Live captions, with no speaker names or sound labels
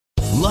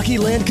Lucky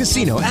Land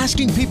Casino,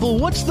 asking people,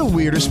 what's the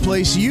weirdest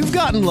place you've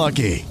gotten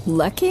lucky?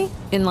 Lucky?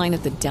 In line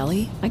at the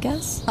deli, I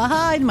guess?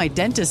 Aha, in my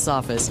dentist's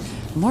office.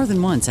 More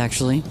than once,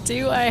 actually.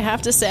 Do I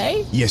have to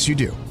say? Yes, you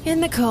do. In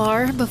the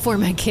car before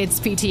my kids'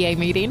 PTA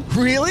meeting.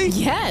 Really?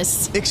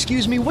 Yes.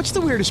 Excuse me, what's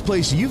the weirdest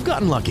place you've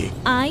gotten lucky?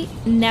 I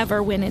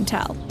never win and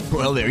tell.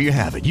 Well, there you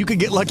have it. You can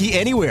get lucky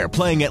anywhere,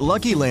 playing at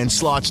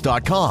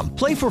LuckyLandSlots.com.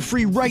 Play for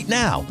free right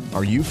now.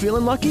 Are you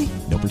feeling lucky?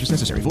 No purchase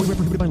necessary. Void where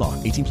prohibited by law.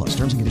 18 plus.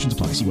 Terms and conditions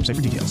apply. See website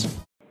for details.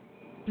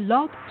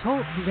 Blog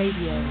Talk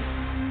Radio.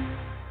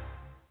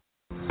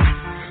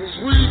 'Cause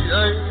we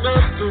ain't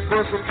nothing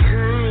but some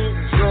true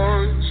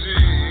joint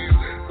cheese.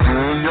 We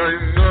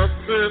ain't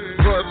nothing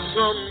but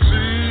some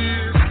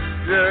cheese.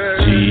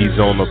 Yeah. Cheese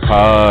on the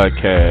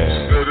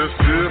podcast. Instead of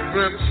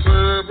sipping,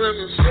 serving,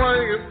 and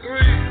swinging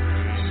three.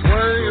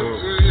 Swinging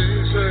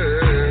three,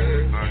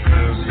 yeah.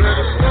 Instead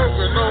of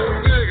smoking on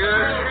big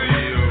ass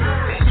weed.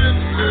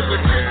 Sitting in the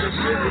kitchen,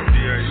 sipping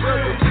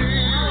triple cheese.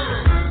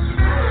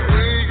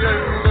 We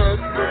ain't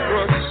nothing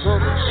but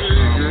some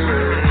cheese,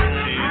 yeah.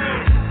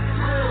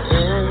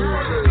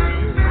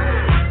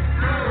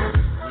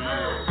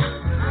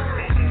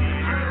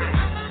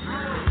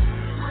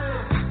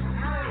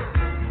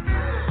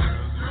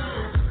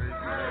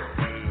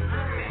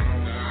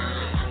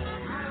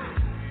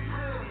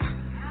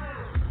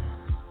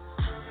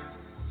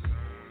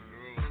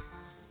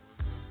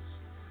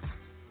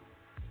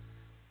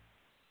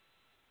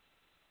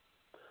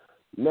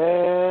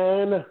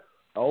 Man,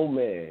 oh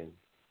man.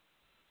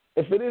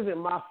 If it isn't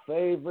my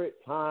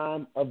favorite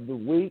time of the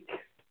week,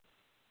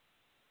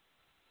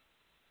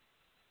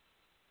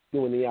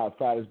 doing the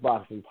Outsiders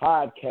Boxing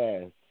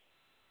Podcast,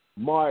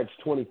 March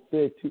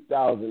 25th,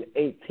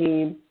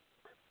 2018.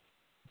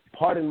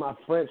 Pardon my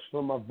French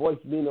for my voice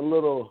being a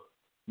little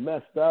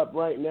messed up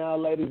right now,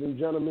 ladies and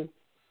gentlemen.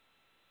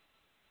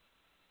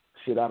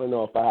 Shit, I don't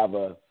know if I have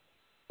a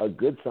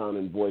good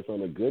sounding voice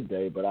on a good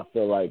day, but I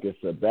feel like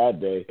it's a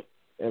bad day.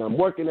 And I'm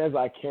working as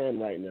I can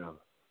right now.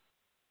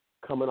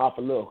 Coming off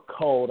a little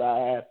cold I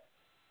had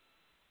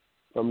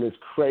from this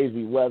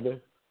crazy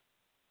weather.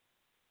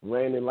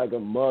 Raining like a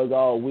mug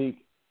all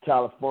week.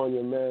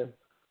 California, man.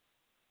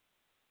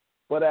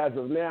 But as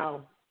of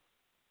now,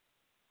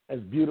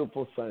 it's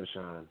beautiful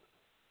sunshine.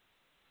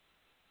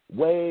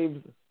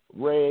 Waves,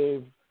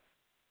 raves,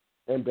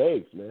 and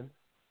babes, man.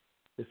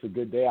 It's a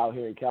good day out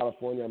here in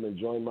California. I'm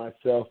enjoying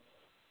myself.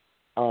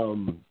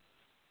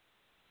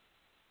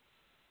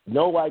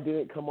 No, I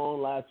didn't come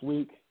on last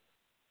week.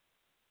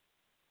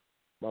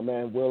 My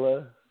man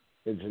Willa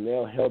and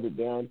Janelle held it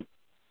down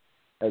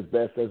as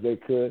best as they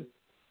could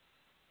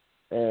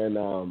and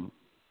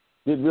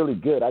did really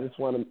good. I just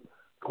want to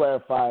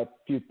clarify a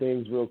few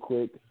things real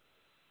quick.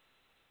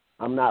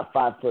 I'm not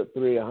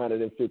 5'3",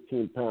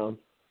 115 pounds.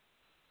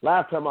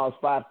 Last time I was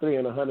 5'3"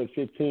 and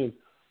 115,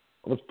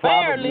 I was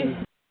probably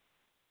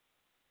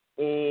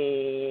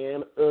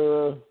in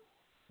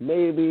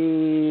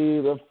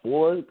maybe the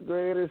 4th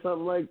grade or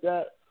something like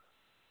that.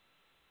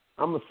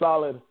 I'm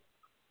 5'8"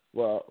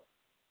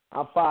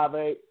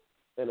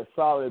 and a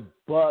solid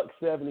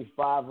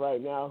 $175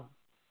 right now.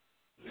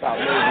 About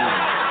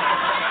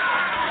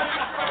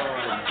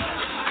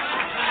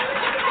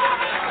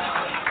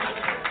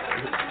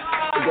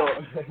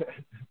maybe.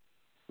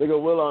 They go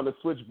Will on the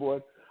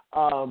switchboard.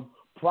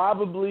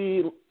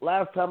 Probably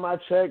last time I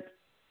checked,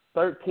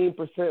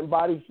 13%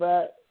 body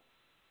fat.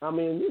 I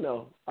mean, you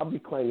know, I'll be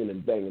clanging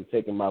and banging,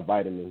 taking my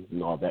vitamins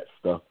and all that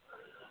stuff.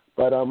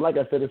 But like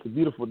I said, it's a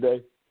beautiful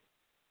day.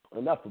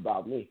 Enough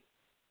about me.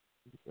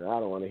 I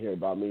don't want to hear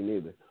about me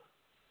neither.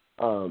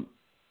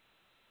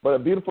 But a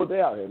beautiful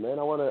day out here, man.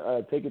 I want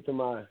to take it to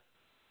my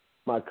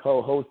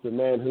co-host, the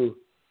man who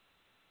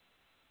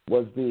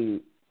was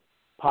the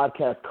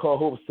podcast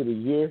co-host of the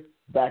year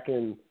back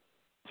in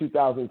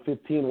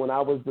 2015 when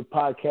I was the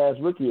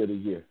podcast rookie of the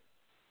year.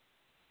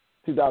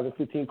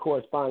 2015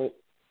 correspondent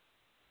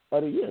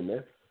of the year,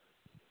 man.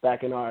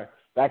 Back in our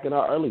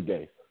early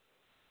days.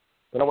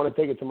 But I want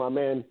to take it to my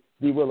man,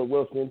 D. Willa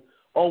Wiltz,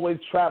 always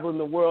traveling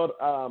the world.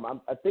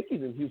 I think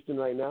he's in Houston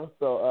right now.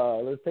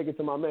 So let's take it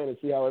to my man and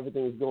see how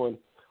everything is going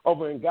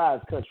over in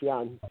God's country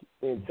out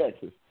in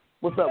Texas.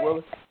 What's up,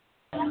 Willa?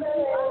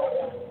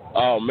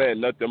 Oh, man,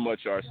 nothing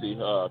much, RC.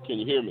 Can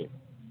you hear me?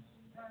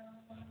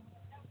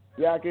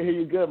 Yeah, I can hear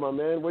you good, my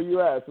man. Where you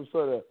at? Some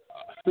sort of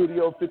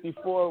Studio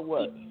 54 or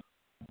what?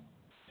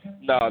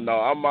 No,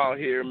 I'm out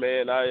here,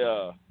 man.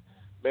 I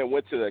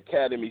went to the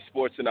Academy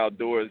Sports and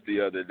Outdoors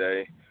the other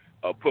day.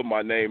 Put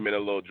my name in a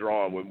little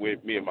drawing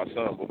with me and my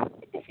son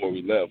before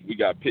we left. We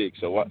got picked,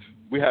 so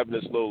we're having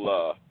this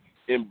little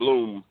In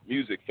Bloom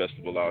music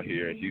festival out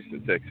here in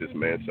Houston, Texas,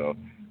 man. So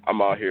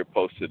I'm out here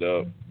posted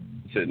up,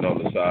 sitting on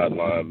the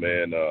sideline,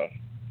 man.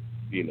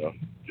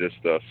 Just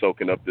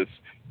soaking up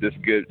this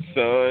good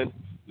sun,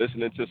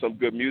 listening to some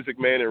good music,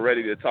 man, and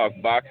ready to talk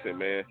boxing,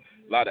 man.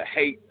 A lot of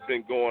hate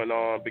been going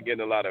on, been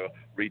getting a lot of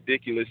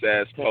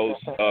ridiculous-ass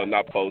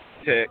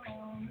text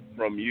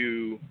from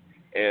you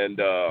and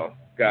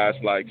guys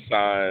like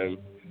Sime,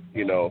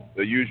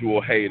 the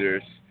usual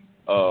haters.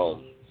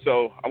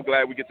 So I'm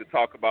glad we get to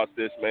talk about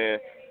this, man,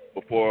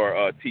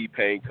 before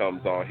T-Pain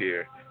comes on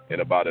here in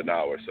about an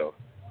hour. So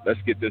let's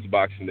get this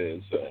boxing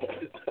in. So.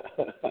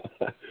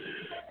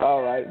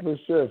 All right, for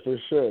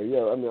sure.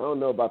 Yeah, I mean, I don't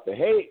know about the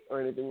hate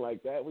or anything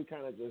like that. We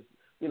kind of just,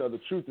 the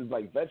truth is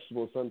like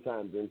vegetables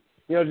sometimes, and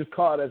just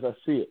call it as I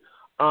see it.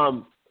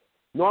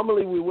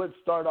 Normally we would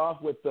start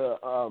off with the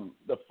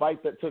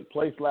fight that took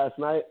place last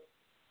night,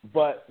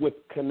 but with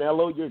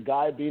Canelo, your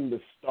guy, being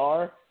the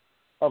star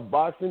of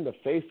boxing, the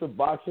face of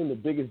boxing, the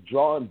biggest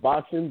draw in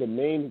boxing, the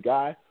main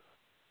guy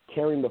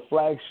carrying the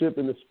flagship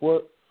in the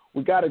sport,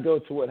 we got to go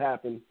to what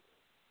happened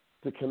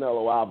to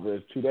Canelo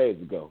Alvarez 2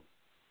 days ago.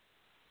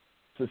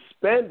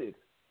 Suspended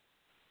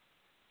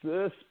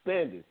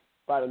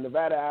by the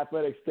Nevada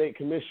Athletic State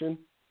Commission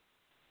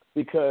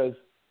because,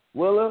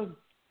 Willa,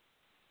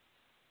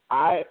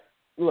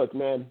 look,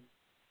 man,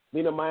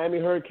 being a Miami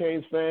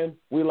Hurricanes fan,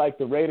 we like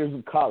the Raiders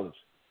of college.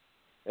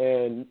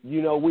 And,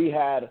 we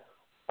had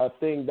a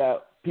thing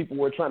that people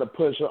were trying to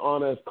push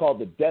on us called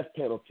the death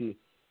penalty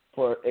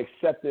for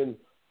accepting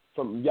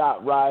some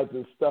yacht rides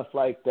and stuff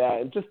like that,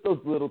 and just those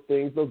little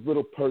things, those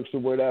little perks or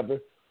whatever.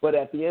 But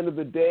at the end of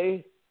the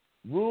day,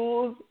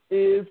 rules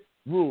is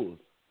rules.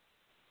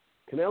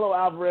 Canelo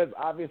Alvarez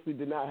obviously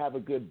did not have a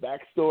good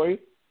backstory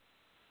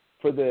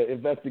for the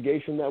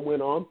investigation that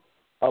went on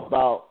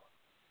about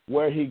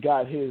where he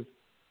got his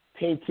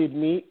tainted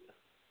meat.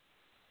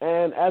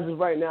 And as of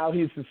right now,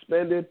 he's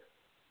suspended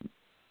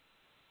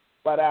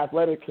by the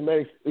Athletic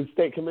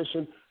State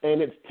Commission,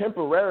 and it's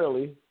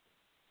temporarily,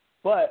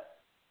 but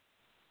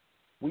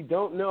we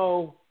don't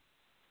know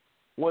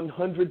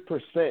 100%,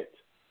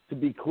 to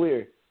be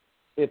clear,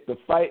 if the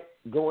fight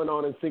going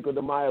on in Cinco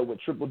de Mayo with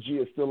Triple G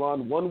is still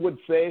on. One would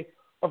say,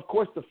 of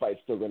course the fight's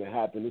still going to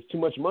happen. There's too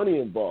much money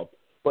involved.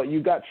 But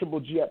you got Triple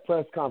G at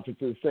press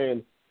conferences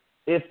saying,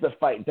 if the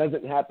fight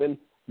doesn't happen,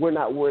 we're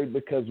not worried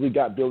because we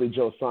got Billy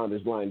Joe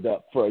Saunders lined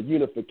up for a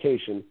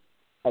unification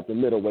at the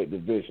middleweight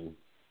division.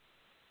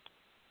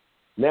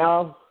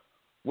 Now,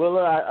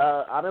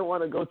 Willa, I didn't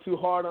want to go too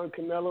hard on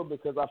Canelo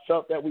because I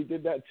felt that we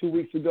did that 2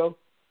 weeks ago.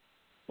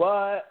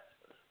 But,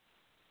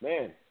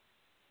 man,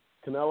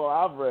 Canelo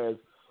Alvarez,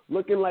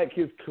 looking like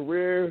his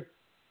career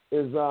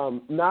is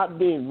not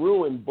being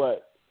ruined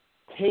but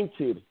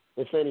tainted,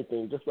 if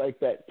anything, just like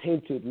that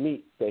tainted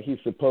meat that he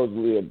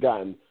supposedly had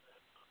gotten.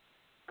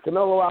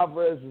 Canelo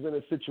Alvarez is in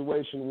a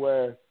situation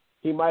where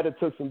he might have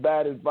took some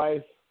bad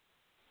advice.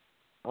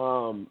 I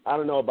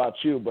don't know about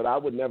you, but I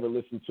would never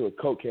listen to a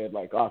cokehead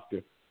like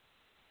Oscar.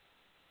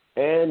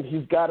 And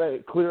he's got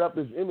to clear up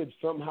his image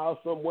somehow,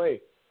 some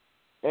way.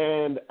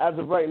 And as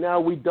of right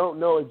now, we don't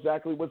know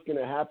exactly what's going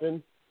to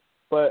happen.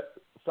 But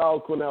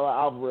Saul Canelo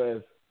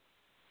Alvarez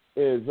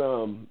is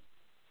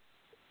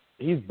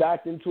he's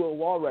backed into a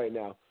wall right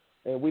now.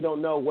 And we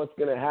don't know what's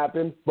going to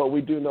happen, but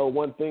we do know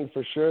one thing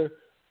for sure,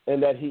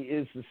 and that he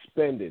is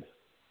suspended.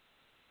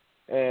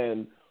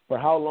 And for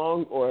how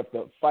long or if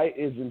the fight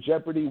is in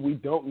jeopardy, we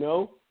don't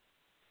know.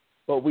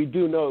 But we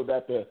do know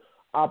that the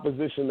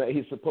opposition that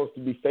he's supposed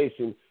to be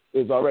facing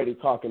is already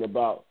talking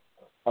about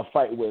a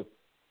fight with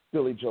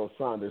Billy Joe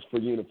Saunders for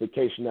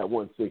unification at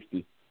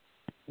 160.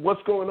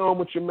 What's going on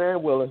with your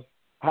man, Willa?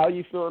 How are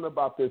you feeling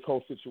about this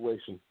whole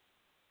situation?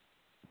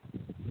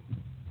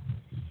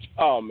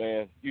 Oh,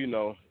 man,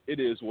 it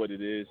is what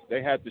it is.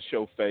 They had to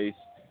show face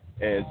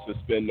and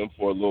suspend them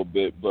for a little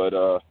bit. But,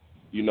 I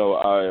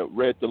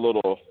read the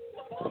little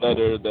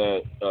letter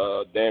that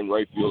Dan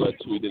Rayfield had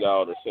tweeted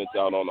out or sent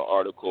out on the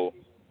article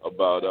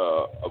about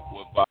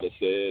what Vada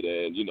said.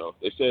 And,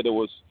 they said it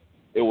was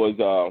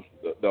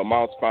the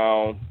amounts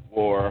found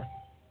for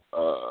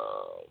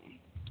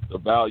the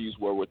values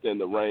were within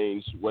the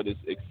range what is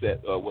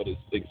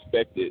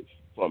expected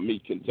from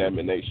meat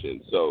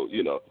contamination. So,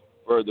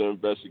 further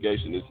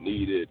investigation is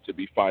needed to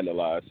be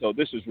finalized. So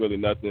this is really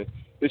nothing.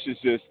 This is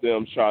just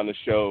them trying to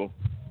show,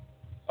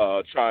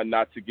 trying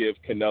not to give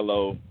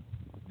Canelo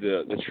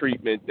the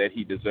treatment that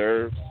he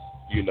deserves.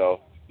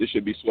 This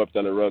should be swept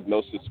under the rug.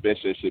 No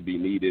suspension should be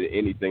needed,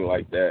 anything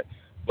like that.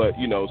 But,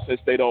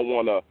 since they don't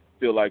want to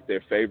feel like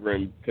they're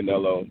favoring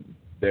Canelo,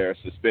 they're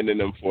suspending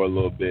him for a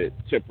little bit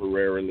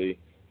temporarily.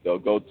 They'll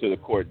go to the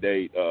court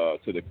date, to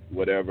the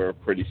whatever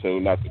pretty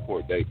soon, not the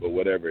court date, but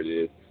whatever it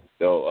is.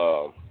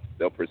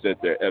 They'll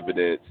present their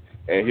evidence,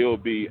 and he'll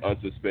be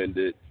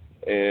unsuspended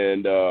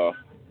and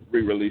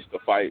re-release the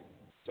fight.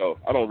 So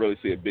I don't really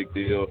see a big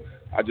deal.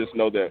 I just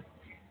know that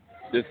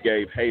this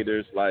gave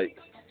haters like,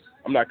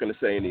 I'm not going to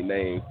say any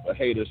names, but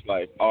haters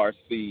like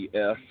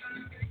RCF,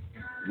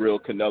 real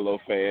Canelo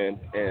fan,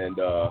 and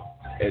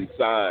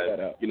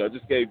Sign,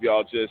 just gave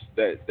y'all just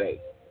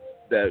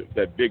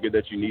that bigger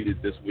that you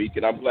needed this week.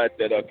 And I'm glad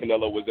that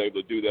Canelo was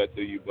able to do that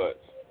to you,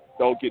 but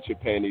don't get your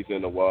panties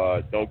in the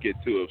wad. Don't get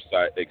too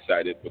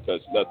excited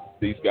because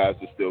these guys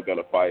are still going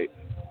to fight.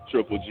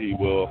 Triple G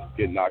will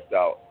get knocked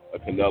out.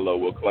 Canelo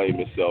will claim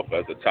himself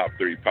as a top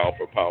 3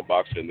 pound-for-pound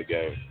boxer in the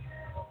game.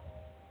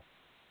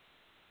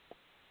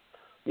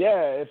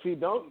 Yeah, if he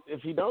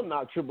don't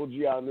knock Triple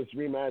G out in this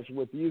rematch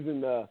with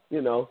using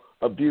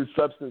abused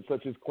substance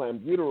such as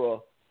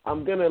clenbuterol,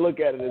 I'm gonna look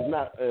at it as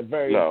not a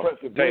very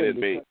impressive. Tainted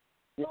meat.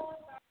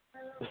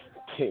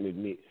 Tainted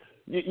meat.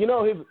 You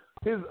know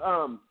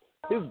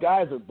his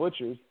guys are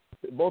butchers,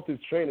 both his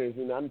trainers,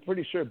 and I'm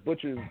pretty sure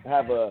butchers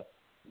have a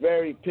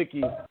very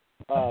picky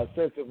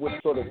sense of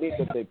what sort of meat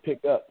that they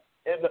pick up.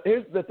 And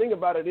here's the thing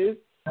about it is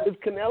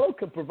Canelo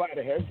could provide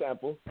a hair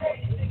sample,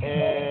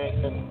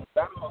 and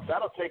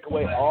that'll take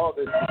away all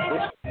this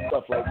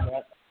stuff like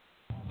that.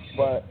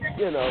 But,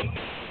 you know,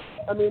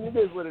 I mean, it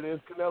is what it is.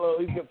 Canelo,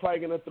 he's probably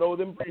going to throw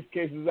them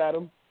briefcases at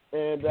him,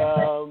 and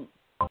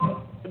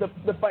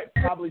the fight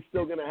probably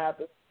still going to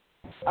happen.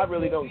 I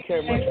really don't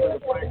care much for the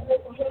fight,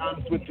 to be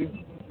honest with you.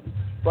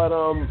 But,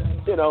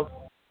 you know,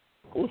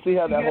 we'll see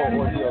how that whole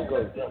ordeal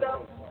goes.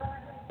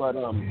 But,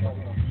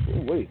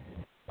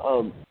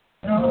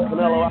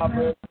 Canelo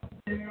Alvarez,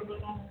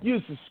 you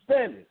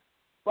suspended.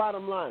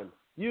 Bottom line,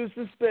 you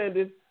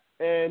suspended,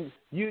 and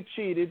you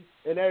cheated,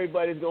 and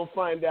everybody's going to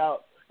find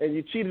out. And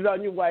you cheated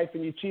on your wife,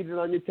 and you cheated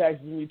on your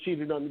taxes, and you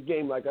cheated on the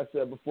game, like I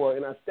said before.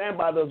 And I stand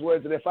by those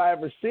words. And if I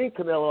ever see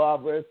Canelo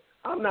Alvarez,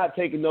 I'm not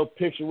taking no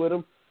picture with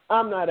him.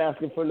 I'm not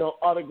asking for no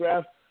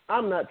autograph.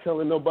 I'm not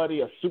telling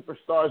nobody a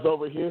superstar's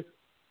over here.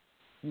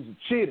 He's a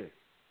cheater.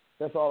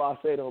 That's all I'll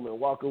say to him and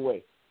walk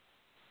away.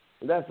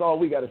 And that's all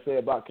we got to say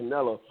about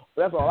Canelo.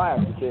 That's all I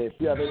have to say. If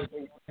you have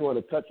anything you want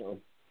to touch on.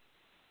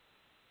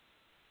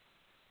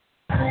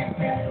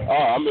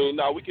 I mean,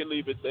 no, we can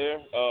leave it there.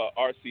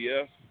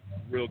 RCF,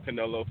 real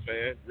Canelo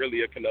fan,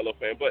 really a Canelo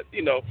fan. But,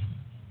 you know,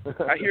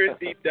 I hear it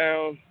deep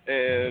down,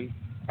 and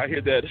I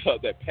hear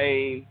that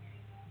pain,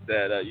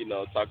 that, you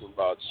know, talking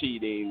about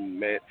cheating,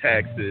 man,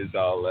 taxes,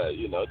 all that.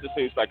 You know, it just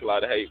seems like a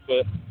lot of hate.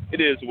 But it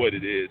is what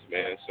it is,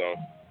 man. So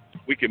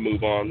we can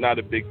move on. Not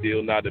a big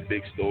deal, not a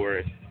big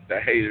story. The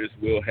haters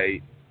will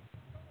hate,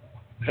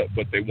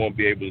 but they won't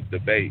be able to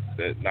debate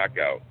the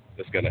knockout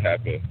that's going to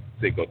happen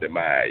Cinco de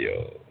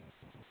Mayo.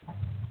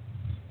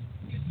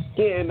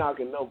 He ain't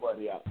knocking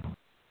nobody out.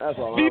 That's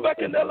all. Viva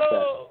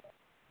Canelo!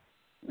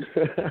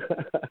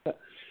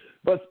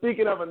 But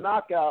speaking of a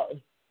knockout,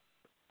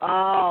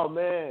 oh,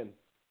 man,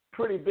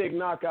 pretty big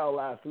knockout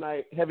last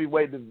night,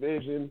 heavyweight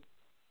division.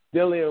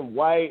 Dillian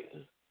Whyte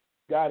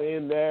got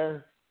in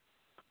there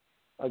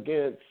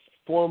against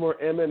former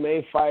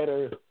MMA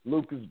fighter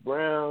Lucas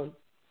Brown,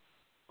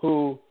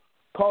 who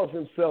calls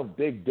himself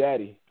Big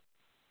Daddy.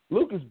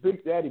 Lucas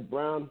Big Daddy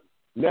Brown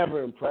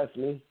never impressed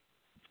me.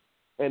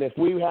 And if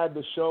we had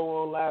the show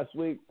on last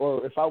week,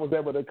 or if I was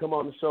able to come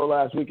on the show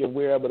last week and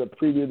we were able to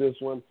preview this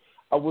one,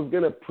 I was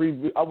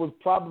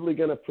probably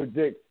gonna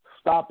predict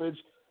stoppage,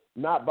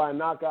 not by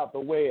knockout the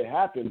way it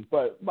happened,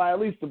 but by at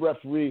least the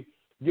referee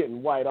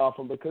getting White off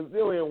him, because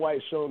Dillian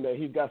Whyte shown that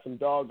he's got some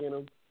dog in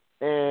him,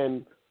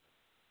 and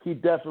he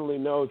definitely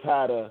knows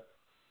how to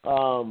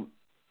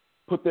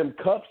put them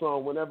cuffs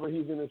on whenever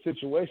he's in a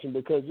situation,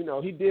 because, you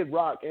know, he did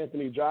rock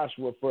Anthony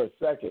Joshua for a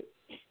second.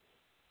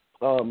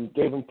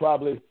 Gave him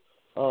probably,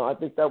 I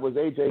think that was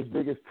AJ's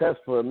biggest test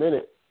for a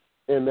minute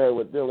in there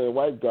with Dillian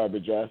Whyte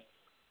garbage ass.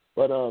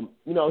 But,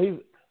 you know,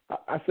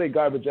 I say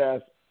garbage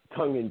ass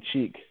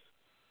tongue-in-cheek,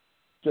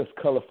 just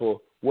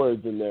colorful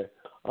words in there.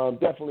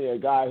 Definitely a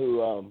guy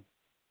who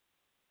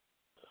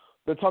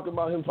they're talking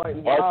about him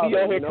fighting wild.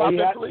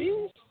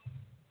 Please?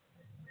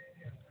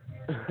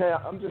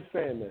 I'm just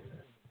saying this.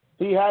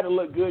 He had to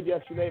look good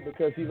yesterday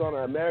because he's on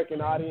an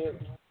American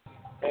audience,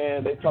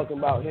 and they're talking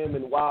about him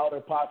and Wilder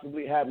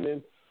possibly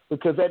happening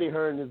because Eddie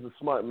Hearn is a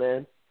smart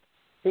man.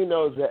 He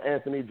knows that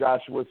Anthony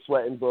Joshua's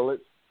sweating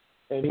bullets,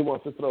 and he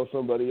wants to throw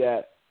somebody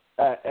at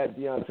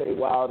Deontay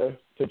Wilder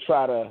to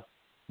try to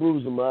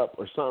bruise him up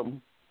or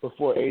something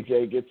before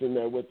AJ gets in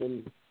there with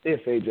him,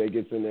 if AJ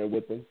gets in there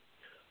with him.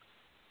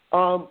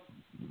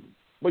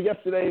 But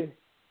yesterday,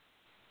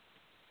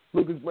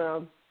 Lucas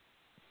Brown,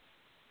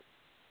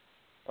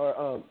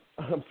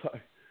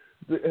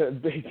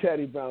 Big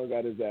Daddy Brown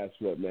got his ass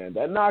whipped, man.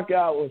 That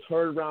knockout was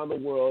heard around the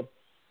world.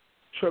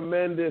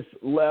 Tremendous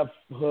left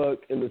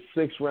hook in the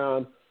 6th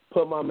round.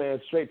 Put my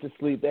man straight to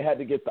sleep. They had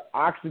to get the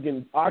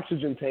oxygen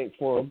tank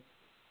for him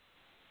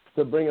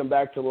to bring him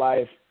back to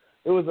life.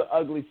 It was an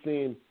ugly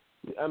scene.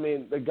 I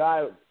mean, the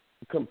guy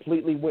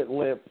completely went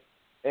limp.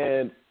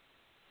 And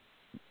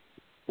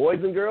boys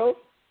and girls,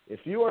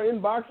 if you are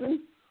in boxing,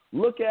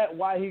 look at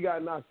why he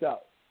got knocked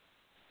out.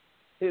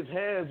 His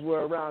hands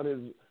were around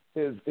his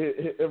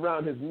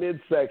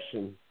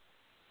midsection.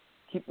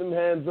 Keep them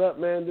hands up,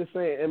 man. This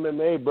ain't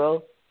MMA,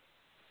 bro.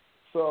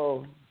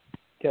 So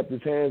kept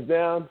his hands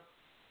down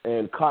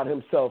and caught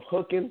himself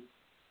hooking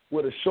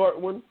with a short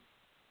one.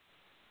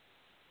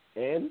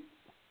 And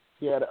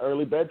he had an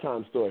early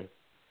bedtime story.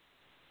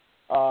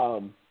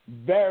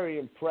 Very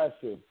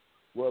impressive.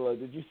 Willa,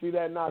 did you see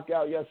that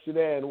knockout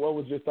yesterday? And what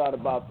was your thought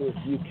about this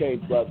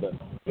UK brother,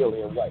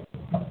 Dillian Whyte?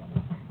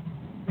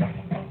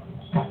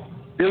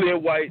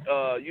 Dillian Whyte,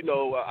 you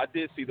know, I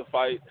did see the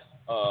fight.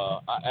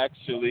 I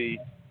actually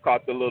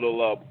caught the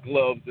little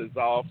gloves is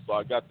off, so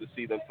I got to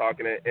see them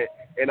talking,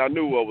 and I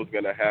knew what was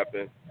going to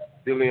happen.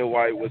 Dillian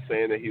Whyte was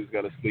saying that he was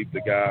going to sleep the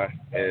guy,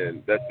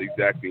 and that's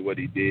exactly what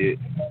he did.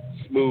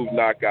 Smooth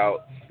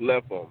knockout,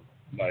 left him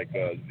like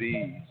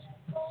Z's.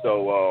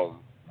 So,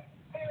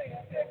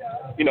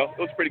 it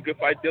was a pretty good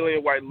fight.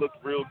 Dillian Whyte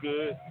looked real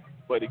good,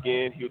 but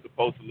again, he was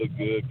supposed to look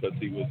good because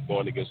he was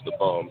going against the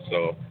bum.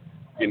 So,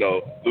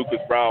 Lucas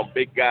Brown,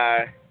 big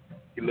guy,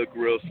 he looked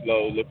real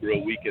slow, looked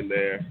real weak in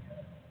there.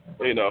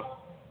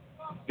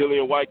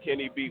 Dillian Whyte, can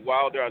he beat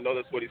Wilder? I know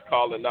that's what he's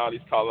calling out.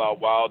 He's calling out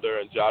Wilder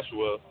and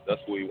Joshua.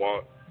 That's who he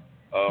wants.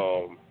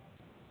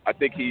 I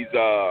think he's,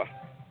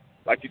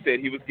 like you said,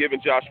 he was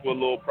giving Joshua a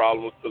little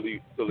problems till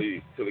he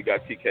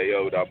got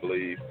TKO'd, I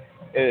believe.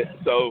 And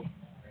so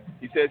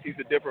he says he's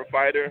a different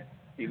fighter.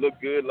 He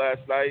looked good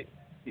last night.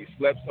 He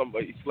slept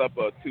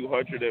a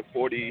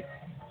 240,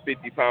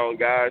 50-pound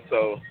guy.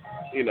 So,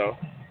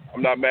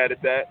 I'm not mad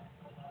at that.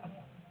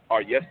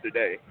 Or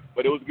yesterday.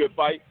 But it was a good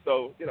fight.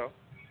 So,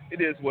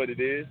 it is what it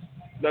is.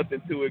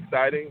 Nothing too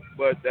exciting,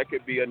 but that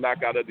could be a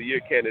knockout of the year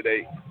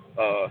candidate.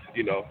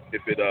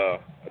 If it, I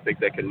think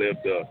that can live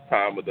the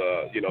time of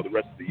the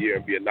rest of the year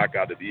and be a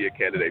knockout of the year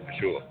candidate for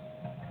sure.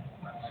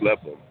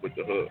 Slept him with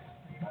the hook.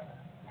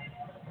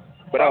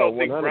 But I don't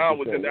think Brown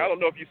was in there. I don't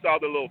know if you saw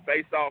the little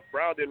face-off.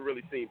 Brown didn't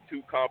really seem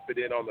too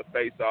confident on the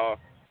face-off.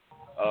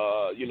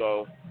 He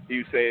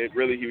was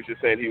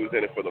just saying he was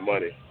in it for the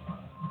money.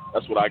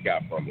 That's what I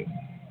got from it.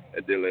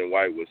 And Dillian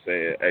Whyte was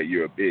saying, "Hey,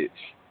 you're a bitch."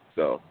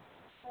 So,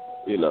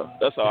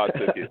 that's how I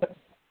took it.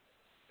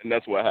 And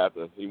that's what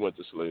happened. He went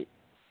to sleep.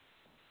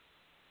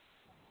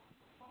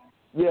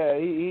 Yeah,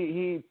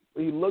 he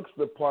looks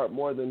the part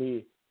more than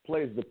he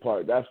plays the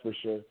part, that's for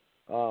sure.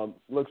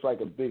 Looks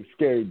like a big,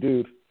 scary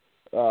dude.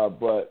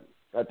 But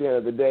at the end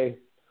of the day,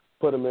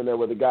 put him in there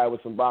with a guy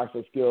with some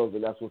boxing skills,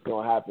 and that's what's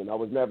going to happen. I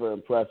was never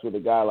impressed with a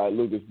guy like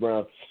Lucas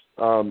Brown.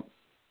 A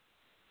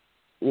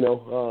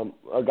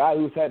guy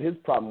who's had his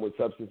problem with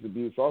substance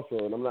abuse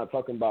also, and I'm not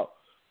talking about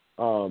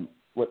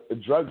with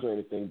drugs or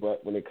anything,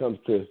 but when it comes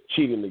to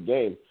cheating the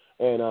game.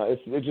 And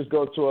it just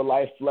goes to a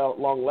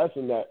lifelong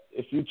lesson that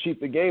if you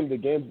cheat the game's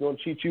going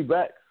to cheat you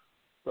back.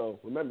 So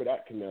remember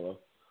that, Canelo.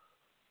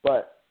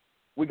 But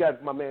we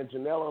got my man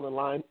Janelle on the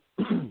line.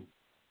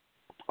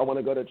 I want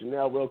to go to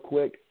Janelle real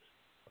quick,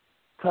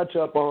 touch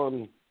up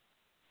on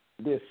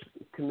this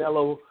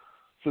Canelo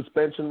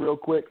suspension real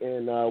quick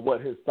and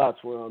what his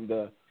thoughts were on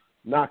the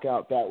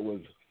knockout that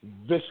was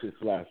vicious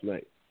last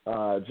night.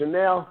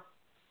 Janelle,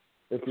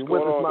 if you're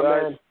with us, my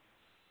man,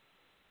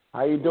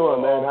 how you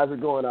doing, man? How's it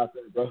going out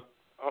there, bro?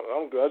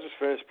 I'm good. I just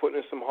finished putting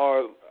in some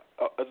hard.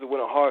 I just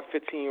went a hard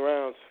 16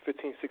 rounds.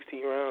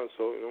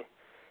 So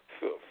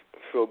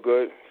feel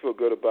good. Feel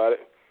good about it.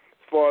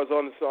 As far as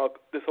on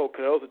this whole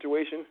Canelo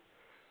situation,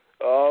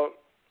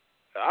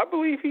 I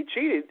believe he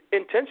cheated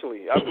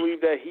intentionally. I believe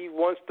that he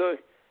wants to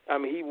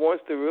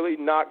really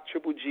knock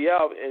Triple G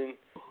out. And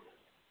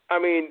I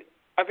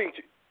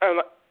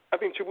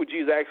think Triple G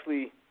is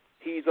actually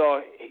he's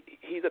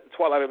at the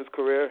twilight of his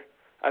career.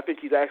 I think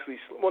he's actually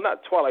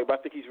not twilight, but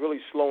I think he's really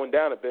slowing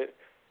down a bit.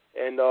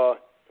 And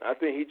I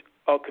think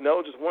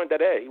Canelo just wanted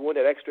that edge. He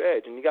wanted that extra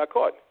edge, and he got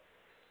caught.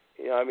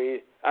 I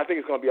think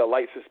it's going to be a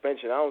light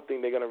suspension. I don't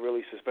think they're going to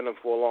really suspend him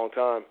for a long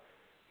time.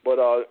 But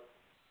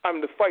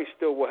the fight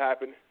still will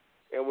happen,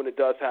 and when it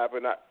does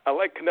happen, I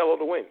like Canelo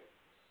to win.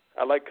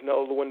 I like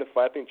Canelo to win the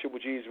fight. I think Triple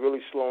G is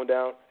really slowing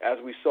down, as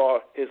we saw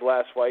his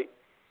last fight.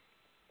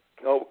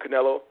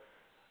 Canelo.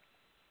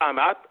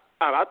 I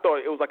thought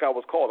it was like I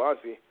was called,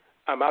 honestly.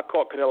 I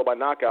caught Canelo by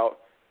knockout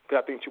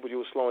because I think Triple G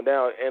was slowing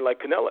down, and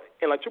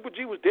Triple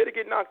G was there to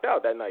get knocked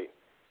out that night.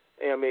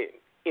 And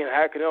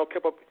had Canelo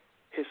kept up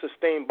his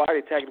sustained body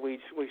attack the way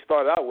he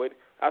started out with,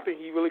 I think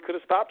he really could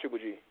have stopped Triple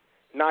G.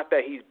 Not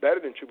that he's better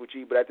than Triple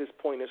G, but at this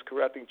point in his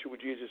career, I think Triple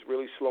G is just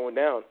really slowing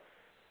down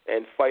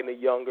and fighting a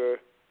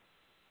younger,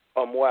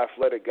 more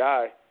athletic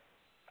guy.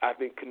 I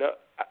think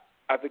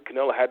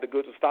Canelo had the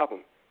goods to stop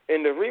him.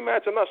 In the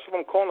rematch, I'm not sure if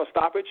I'm calling a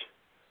stoppage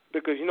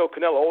because,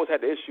 Canelo always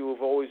had the issue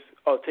of always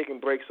taking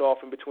breaks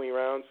off in between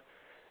rounds.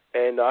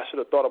 And I should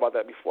have thought about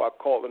that before I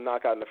called the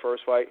knockout in the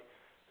first fight.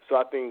 So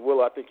I think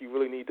you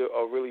really need to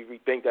really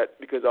rethink that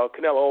because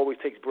Canelo always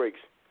takes breaks.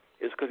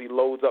 It's because he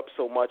loads up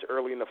so much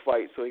early in the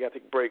fight, so he got to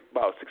take a break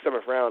about 6th,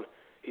 7th round.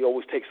 He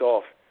always takes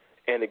off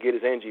and to get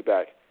his energy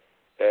back.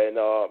 And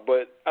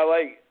but I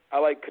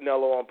like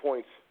Canelo on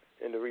points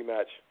in the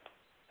rematch.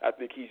 I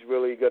think he's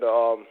really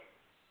gonna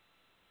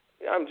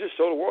just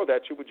show the world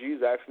that Triple G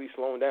is actually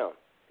slowing down.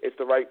 It's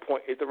the right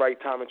point. It's the right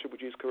time in Triple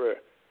G's career.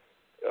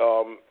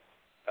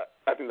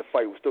 I think the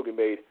fight will still get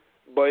made.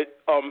 But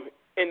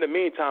in the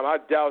meantime, I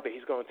doubt that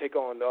he's going to take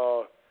on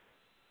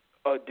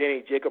a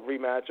Danny Jacob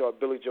rematch or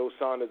Billy Joe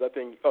Saunders. I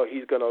think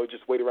he's going to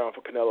just wait around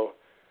for Canelo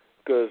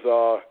because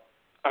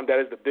that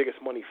is the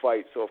biggest money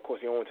fight. So, of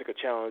course, he don't want to take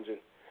a challenge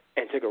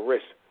and take a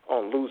risk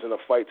on losing a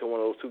fight to one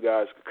of those two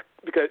guys.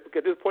 Because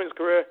at this point in his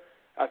career,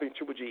 I think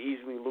Triple G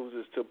easily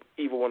loses to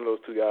either one of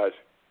those two guys.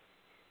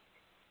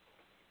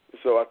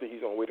 So I think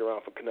he's going to wait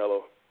around for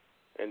Canelo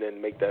and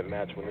then make that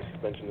match when the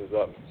suspension is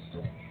up.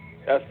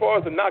 As far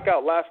as the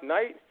knockout last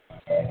night,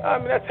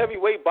 that's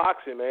heavyweight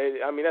boxing, man.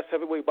 That's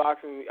heavyweight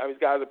boxing. These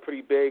guys are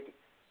pretty big.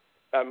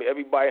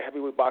 Everybody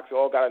heavyweight boxing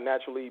all got a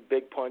naturally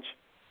big punch.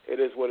 It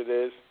is what it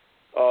is.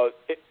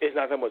 It's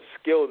not that much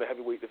skill in the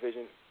heavyweight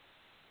division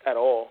at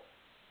all.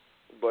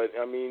 But,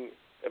 I mean,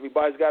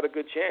 everybody's got a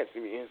good chance,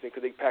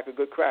 because they pack a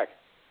good crack.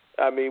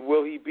 I mean,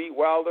 will he beat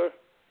Wilder?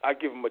 I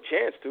give him a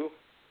chance to.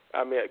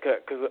 I mean,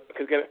 because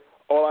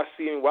all I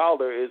see in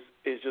Wilder is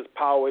just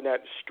power in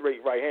that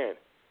straight right hand.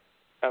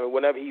 I mean,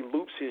 whenever he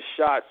loops his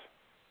shots,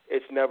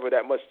 it's never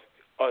that much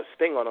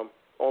sting on him.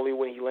 Only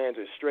when he lands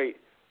it straight,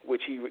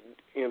 which he, you know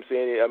what I'm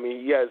saying? I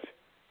mean, he has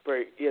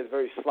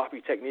very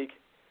sloppy technique.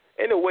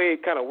 In a way,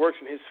 it kind of works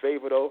in his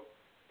favor, though.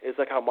 It's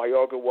like how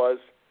Mayorga was.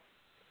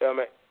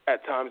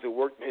 At times, it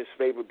worked in his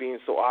favor, being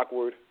so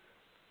awkward.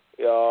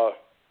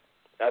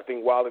 I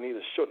think Wilder needs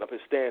to shorten up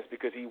his stance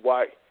because he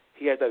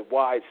has that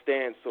wide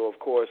stance. So of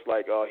course,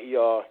 like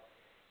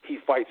he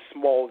fights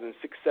smaller than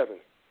 6'7".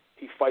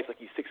 He fights like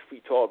he's 6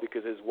 feet tall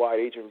because his wide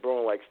Adrian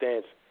Broner like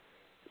stance.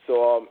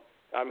 So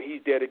I mean,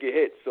 he's there to get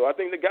hit. So I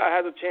think the guy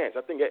has a chance.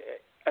 I think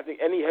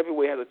any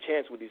heavyweight has a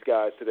chance with these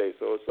guys today.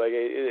 So it's like,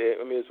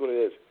 I mean, it's what it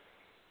is.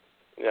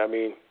 Yeah, I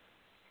mean,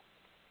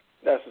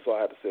 that's just all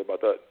I have to say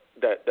about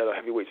that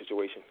heavyweight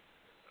situation.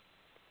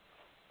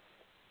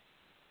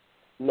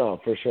 No,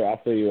 for sure. I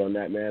feel you on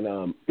that, man.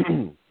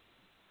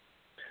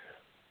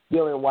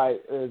 Dillian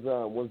Whyte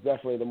was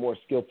definitely the more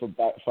skillful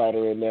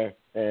fighter in there,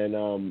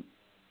 and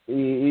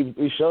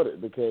he showed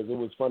it because it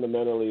was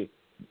fundamentally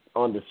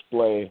on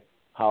display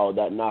how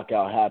that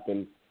knockout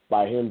happened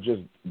by him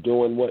just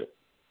doing what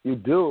you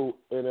do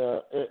in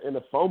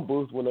a phone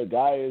booth when a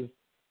guy is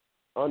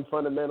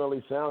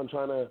unfundamentally sound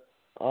trying to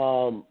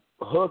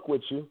hook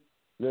with you.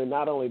 Then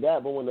not only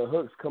that, but when the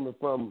hook's coming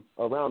from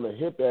around the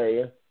hip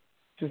area,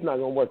 it's just not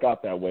going to work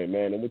out that way,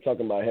 man. And we're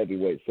talking about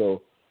heavyweight.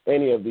 So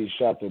any of these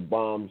shots are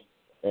bombs,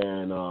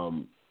 and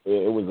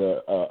it was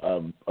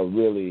a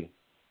really,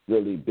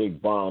 really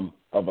big bomb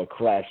of a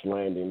crash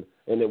landing.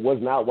 And it was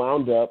not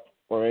wound up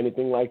or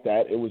anything like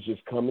that. It was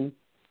just coming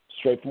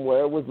straight from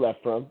where it was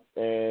left from,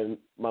 and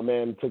my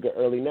man took an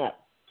early nap.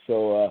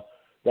 So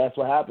that's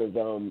what happens.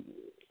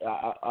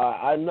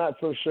 I'm not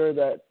so sure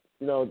that,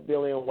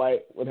 Dillian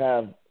Whyte would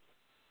have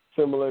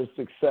similar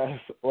success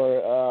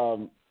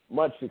or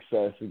much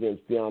success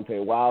against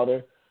Deontay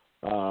Wilder.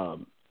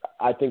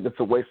 I think it's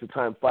a waste of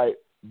time fight,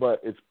 but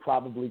it's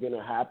probably going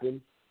to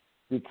happen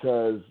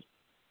because,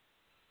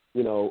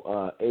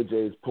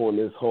 AJ is pulling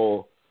this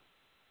whole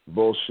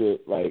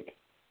bullshit, like,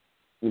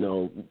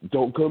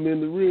 don't come in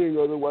the ring,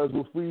 otherwise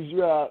we'll freeze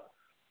you out.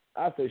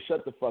 I say,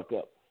 shut the fuck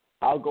up.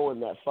 I'll go in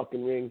that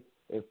fucking ring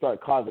and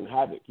start causing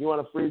havoc. You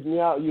want to freeze me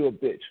out? You a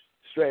bitch.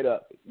 Straight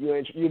up. You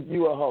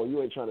a hoe.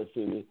 You ain't trying to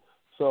see me.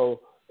 So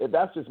if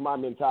that's just my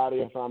mentality,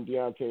 if I'm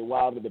Deontay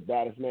Wilder, the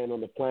baddest man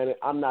on the planet,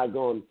 I'm not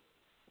going.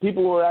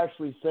 People were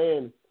actually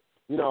saying,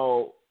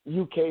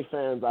 UK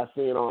fans I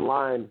seen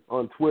online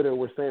on Twitter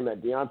were saying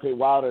that Deontay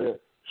Wilder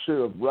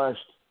should have rushed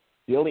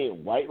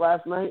Dillian Whyte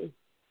last night.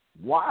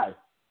 Why?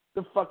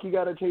 The fuck you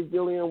got to chase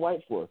Dillian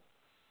Whyte for?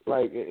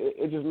 Like,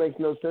 it just makes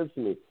no sense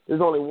to me.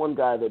 There's only one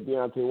guy that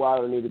Deontay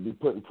Wilder needs to be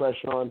putting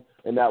pressure on,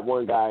 and that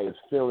one guy is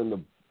feeling the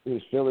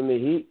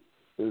heat.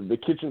 The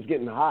kitchen's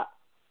getting hot,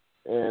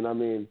 and I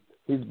mean,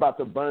 he's about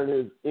to burn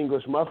his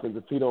English muffins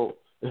if he don't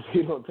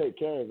take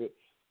care of it.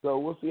 So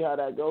we'll see how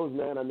that goes,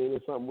 man. I mean,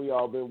 it's something we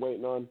all been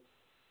waiting on,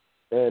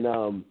 and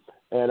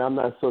I'm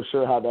not so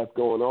sure how that's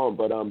going on.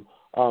 But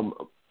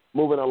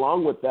moving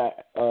along with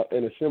that,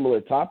 in a similar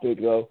topic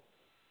though,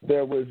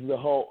 there was the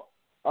whole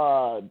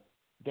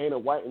Dana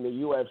White in the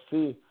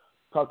UFC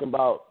talking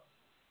about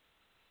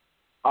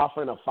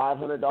offering a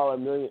 $500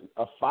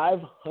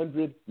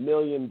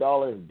 million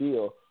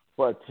deal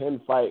for a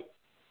 10-fight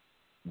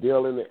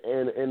deal in the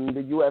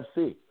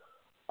UFC.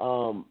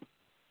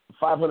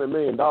 $500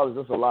 million,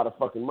 that's a lot of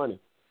fucking money.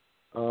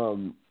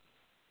 When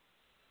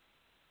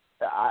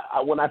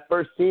I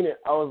first seen it,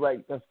 I was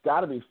like, that's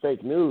got to be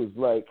fake news.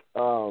 Like,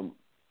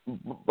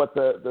 but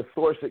the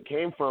source it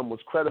came from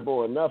was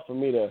credible enough for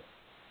me to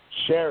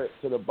share it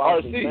to the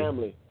boxing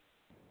family.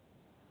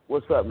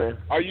 What's up, man?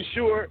 Are you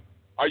sure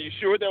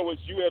there was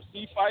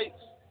UFC fights?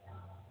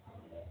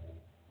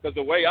 Because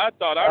the way I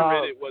thought I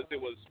read it was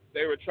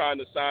they were trying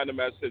to sign him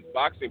as his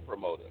boxing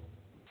promoter.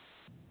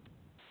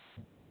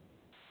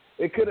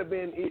 It could have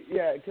been,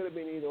 it could have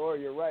been either or.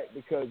 You're right,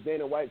 because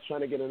Dana White's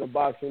trying to get into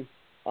boxing,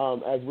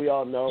 as we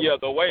all know.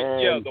 The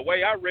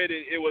way I read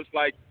it, it was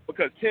like,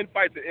 because 10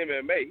 fights in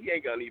MMA, he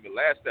ain't gonna even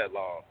last that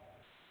long.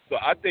 So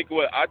I think it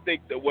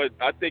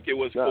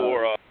was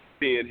for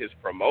being his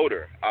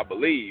promoter. I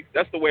believe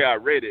that's the way I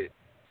read it.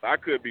 I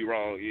could be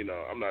wrong.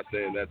 I'm not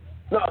saying that's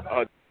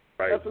right.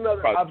 That's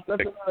another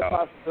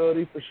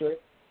possibility for sure.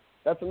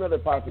 That's another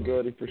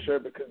possibility for sure,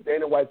 because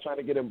Dana White's trying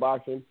to get in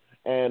boxing.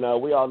 And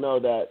we all know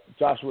that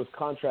Joshua's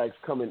contract's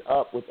coming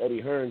up with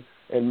Eddie Hearn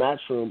and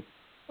Matchroom.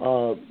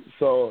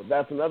 So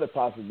that's another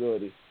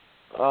possibility.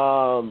 We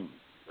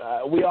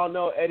all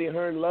know Eddie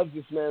Hearn loves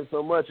this man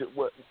so much.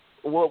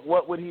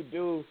 What would he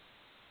do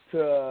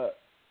to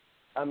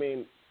 – I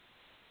mean,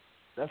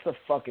 that's a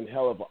fucking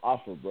hell of an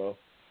offer, bro.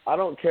 I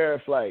don't care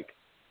if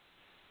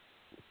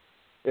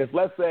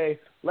let's say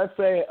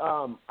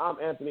I'm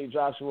Anthony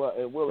Joshua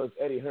and Will is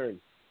Eddie Hearn.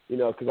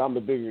 because I'm the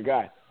bigger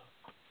guy.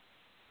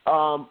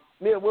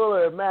 Me and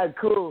Willa are mad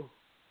cool,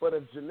 but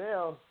if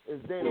Janelle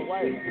is Dana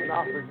White and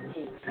offers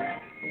me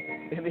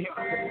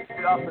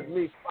 $500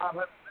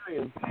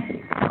 million,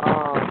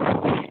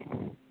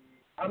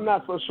 I'm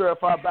not so sure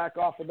if I back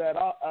off of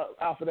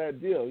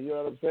that deal. You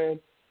know what I'm saying?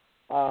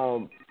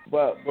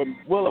 But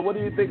Willa, what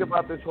do you think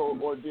about this whole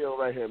ordeal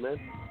right here, man?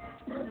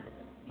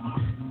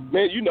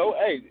 Man,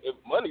 hey, if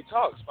money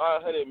talks,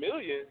 $500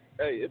 million,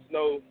 hey,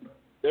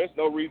 there's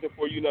no reason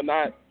for you to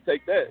not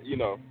take that.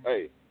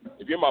 Hey,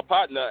 if you're my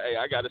partner, hey,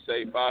 I got to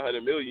say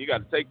 $500 million, you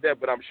got to take that.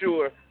 But I'm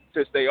sure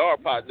since they are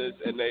partners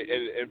and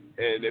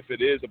if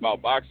it is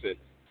about boxing,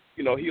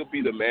 he'll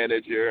be the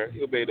manager.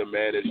 He'll be able to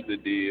manage the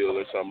deal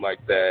or something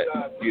like that.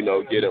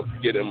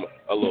 Get him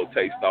a little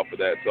taste off of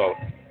that. So,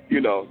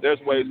 there's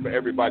ways for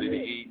everybody to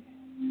eat.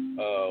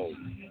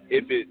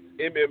 If it's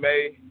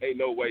MMA, ain't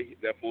no way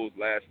that fool's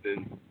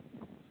lasting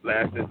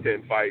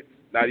 10 fights.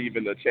 Not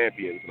even the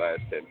champions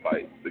last 10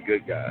 fights, the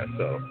good guys.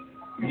 So,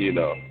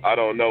 I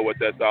don't know what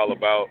that's all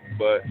about.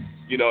 But,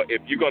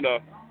 if you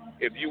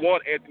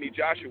want Anthony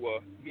Joshua,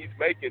 he's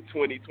making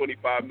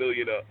 $20-25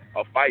 million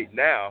a fight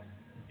now.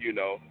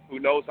 Who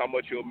knows how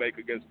much he'll make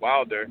against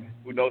Wilder?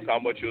 Who knows how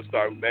much he'll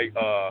start make?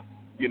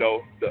 Who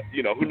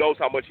knows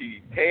how much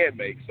he can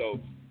make? So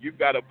you've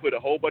got to put a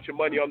whole bunch of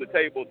money on the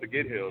table to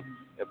get him.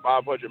 And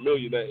 $500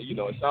 million,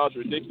 it sounds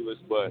ridiculous,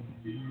 but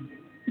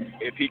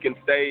if he can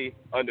stay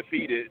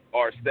undefeated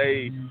or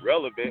stay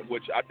relevant,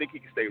 which I think he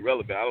can stay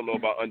relevant. I don't know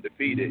about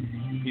undefeated.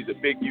 He's a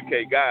big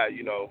UK guy.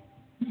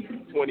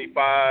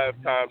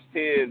 25 times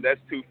 10,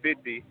 that's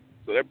 250.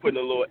 So they're putting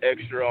a little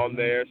extra on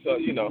there. So,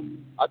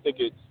 I think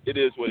it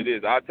is what it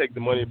is. I'd take the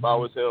money if I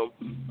was him.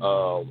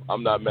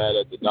 I'm not mad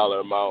at the dollar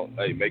amount.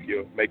 Hey, make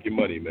your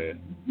money, man.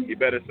 He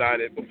better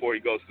sign it before he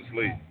goes to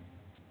sleep.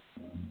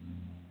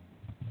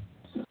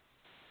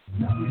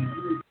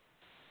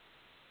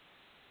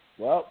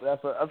 Well,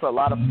 that's a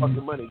lot of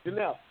fucking money.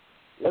 Janelle,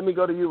 let me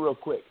go to you real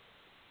quick.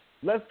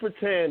 Let's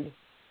pretend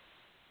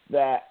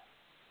that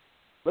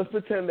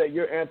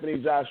you're Anthony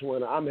Joshua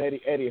and I'm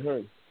Eddie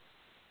Hearn.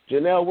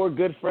 Janelle, we're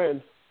good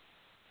friends.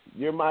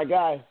 You're my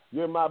guy.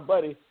 You're my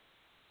buddy.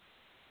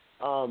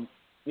 I'm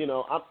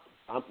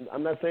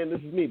not saying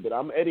this is me, but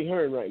I'm Eddie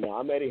Hearn right now.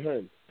 I'm Eddie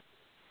Hearn.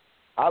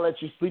 I'll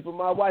let you sleep with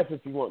my wife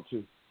if you want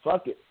to.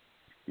 Fuck it.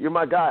 You're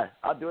my guy.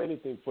 I'll do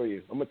anything for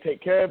you. I'm gonna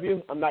take care of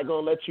you. I'm not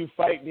gonna let you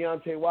fight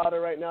Deontay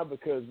Wilder right now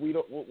because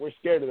we're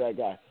scared of that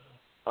guy.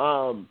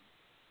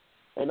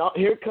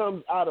 Here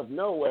comes out of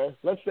nowhere.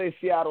 Let's say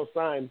Seattle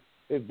sign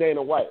is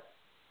Dana White,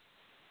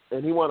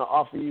 and he want to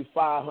offer you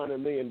 $500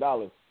 million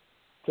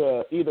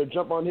to either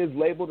jump on his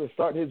label to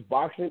start his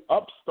boxing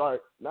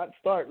upstart, not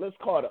start. Let's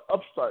call it an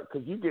upstart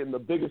because you're getting the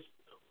biggest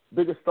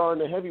star in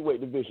the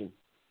heavyweight division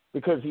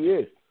because he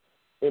is.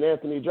 And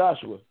Anthony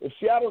Joshua. If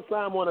Seattle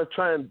Sign want to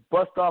try and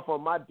bust off on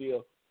my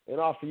deal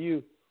and offer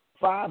you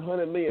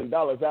 $500 million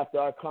after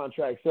our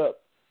contract's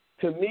up,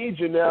 to me,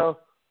 Janelle,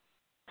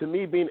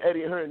 being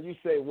Eddie Hearn, you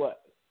say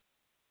what?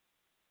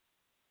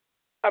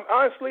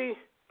 Honestly,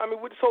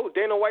 with this whole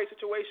Dana White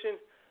situation,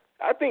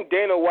 I think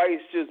Dana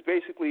White's just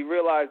basically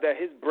realized that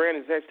his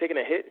brand has taken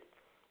a hit.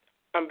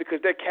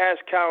 Because that cash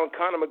cow and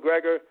Conor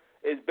McGregor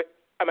is,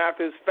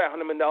 after his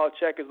 $500 million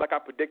check, is like I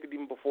predicted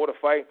even before the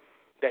fight,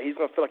 that he's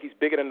going to feel like he's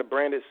bigger than the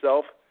brand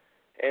itself,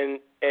 and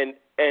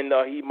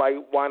he might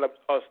wind up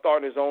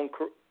starting his own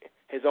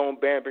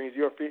band, bring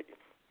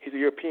his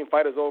European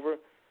fighters over.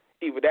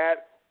 Either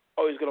that,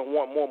 or he's going to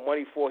want more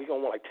money for. He's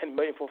going to want like $10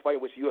 million for a fight,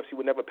 which UFC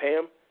would never pay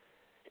him.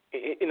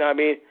 You know what I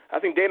mean?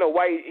 I think Dana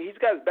White, he's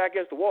got his back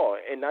against the wall,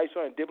 and now he's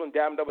trying to dibble and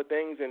dab into other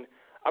things. And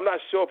I'm not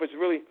sure if he's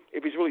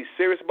really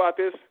serious about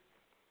this,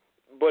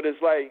 but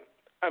it's like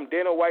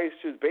Dana White's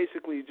just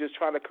basically just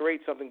trying to create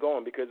something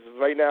going because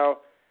right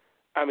now.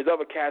 His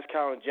other cash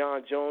cow and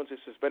John Jones is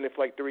suspended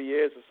for like 3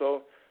 years or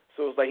so.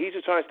 So it's like he's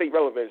just trying to stay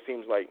relevant, it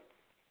seems like.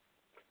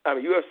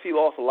 UFC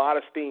lost a lot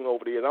of steam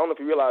over the years. I don't know if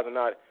you realize or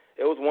not.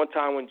 It was one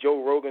time when Joe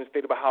Rogan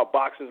stated about how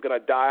boxing's going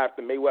to die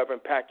after Mayweather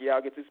and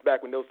Pacquiao. Gets this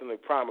back when those were in their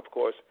prime, of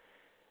course.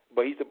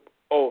 But he said,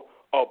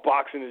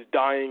 boxing is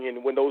dying,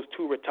 and when those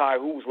two retire,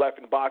 who's left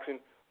in boxing?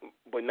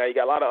 But now you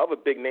got a lot of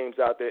other big names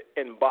out there,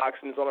 and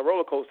boxing is on a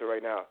roller coaster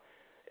right now.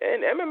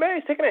 And MMA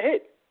is taking a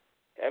hit.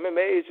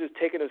 MMA is just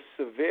taking a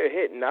severe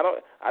hit, and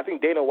I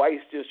think Dana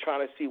White's just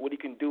trying to see what he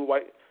can do,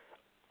 what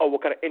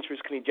kind of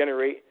interest can he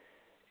generate.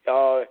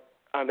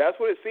 That's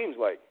what it seems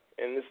like,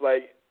 and it's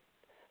like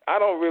I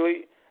don't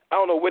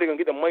know where they're gonna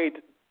get the money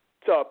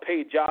to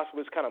pay Joshua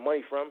this kind of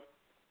money from,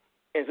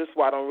 and this is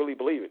why I don't really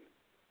believe it.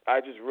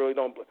 I just really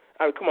don't.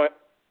 Come on,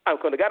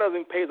 the guy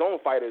doesn't pay his own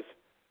fighters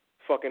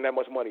fucking that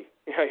much money.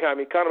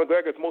 Conor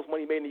McGregor's most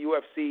money made in the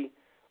UFC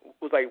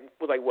was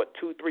like what,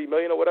 $2-3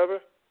 million or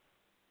whatever.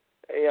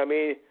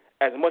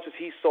 As much as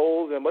he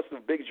sold and much of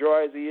a big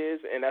draw as he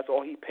is, and that's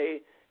all he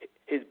paid,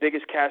 his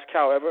biggest cash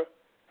cow ever.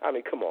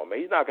 Come on, man.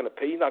 He's not gonna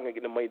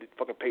get the money to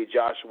fucking pay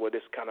Joshua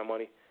this kind of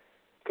money.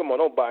 Come on,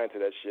 don't buy into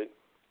that shit.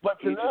 But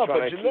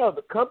Janelle,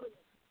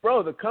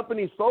 the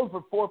company sold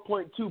for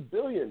 $4.2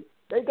 billion.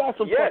 They got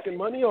some fucking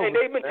money over. And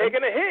they've been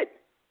taking a hit.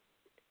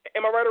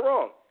 Am I right or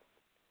wrong?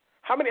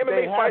 How many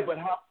MMA fights? But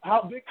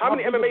how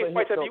many MMA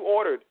fights have you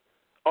ordered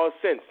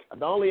since?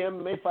 The only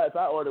MMA fights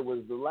I ordered was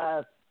the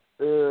last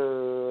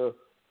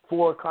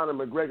 4 Conor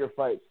McGregor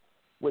fights,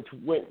 which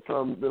went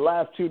from the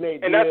last 2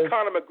 Nate and Diaz. And that's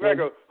Conor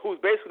McGregor, who's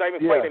basically not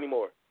even fighting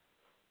anymore.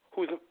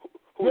 Who's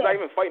not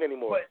even fighting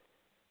anymore.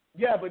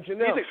 But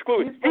Janelle, he's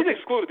excluded. He's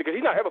excluded because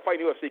he's not ever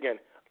fighting UFC again,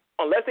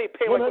 unless they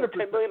pay like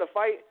 $10 million a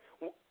fight,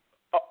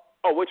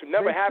 which would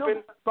never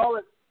happen.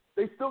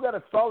 They still got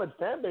a solid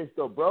fan base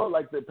though, bro.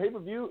 Like the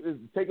pay-per-view is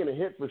taking a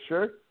hit for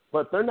sure,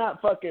 but they're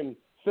not fucking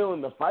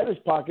filling the fighters'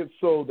 pockets.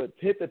 So the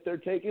hit that they're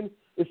taking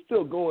is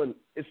still going.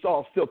 It's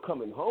all still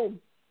coming home.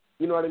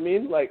 You know what I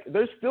mean? Like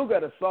they're still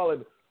got a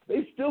solid.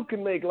 They still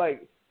can make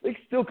like. They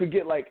still could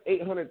get like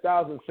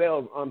 800,000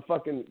 sales on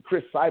fucking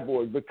Chris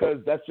Cyborg because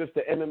that's just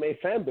the MMA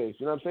fan base.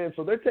 You know what I'm saying?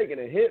 So they're taking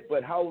a hit,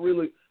 but how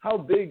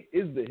big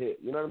is the hit?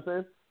 You know what I'm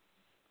saying?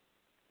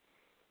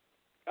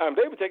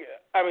 They would take.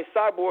 I mean,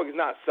 Cyborg is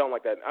not selling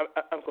like that.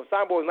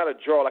 Cyborg is not a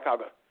draw like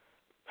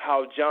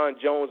how John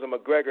Jones and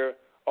McGregor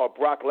or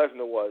Brock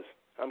Lesnar was.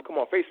 Come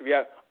on, face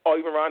reality. Or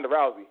even Ronda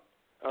Rousey.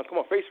 Come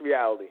on, face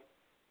reality.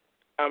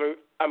 I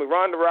mean,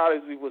 Ronda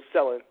Rousey was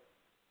selling.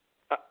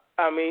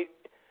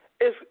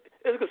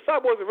 It's because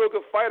Cyborg's a real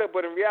good fighter,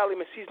 but in reality,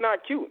 man, she's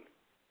not cute.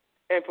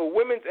 And for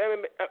women's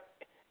MMA,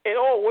 in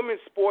all women's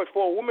sports,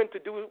 for a woman to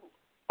do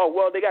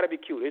they got to be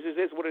cute. It just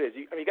is what it is.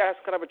 You got to have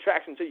some kind of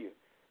attraction to you.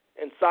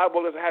 And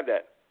Cyborg doesn't have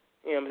that.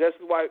 That's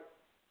why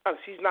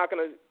she's not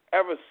going to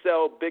ever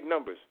sell big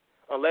numbers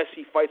unless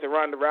she fights a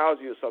Ronda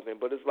Rousey or something.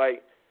 But it's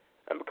like,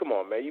 come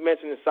on, man. You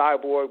mentioned the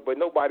Cyborg, but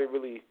nobody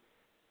really,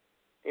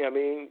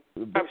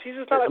 she's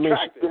just not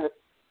attractive.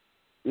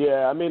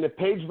 If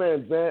Paige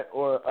Van Zandt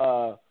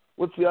or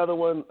what's the other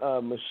one,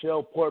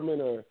 Michelle Portman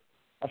or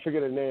I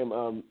forget her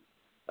name,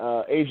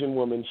 Asian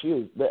woman,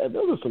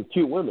 those are some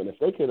cute women. If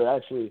they could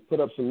actually put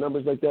up some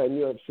numbers like that in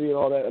UFC and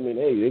all that,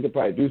 they could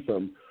probably do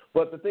something.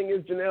 But the thing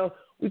is, Janelle,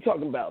 we're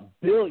talking about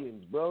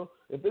billions, bro.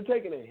 If they're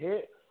taking a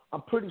hit,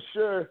 I'm pretty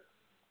sure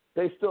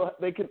they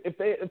can.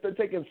 If they're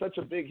taking such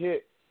a big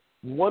hit,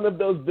 one of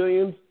those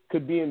billions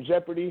could be in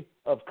jeopardy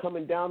of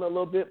coming down a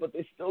little bit, but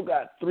they still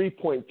got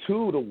 3.2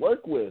 to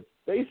work with.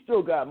 They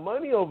still got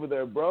money over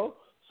there, bro.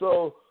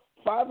 So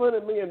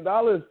 $500 million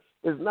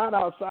is not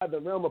outside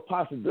the realm of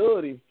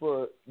possibility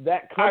for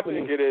that company. I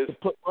think it is. To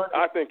put money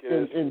I think it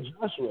is. In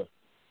Joshua.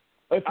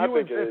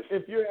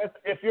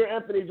 If you're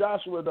Anthony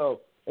Joshua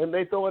though, and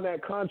they throw in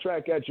that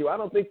contract at you, I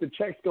don't think the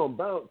check's gonna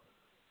bounce.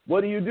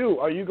 What do?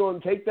 Are you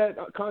going to take that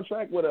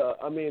contract with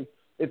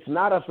it's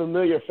not a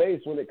familiar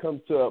face when it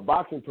comes to a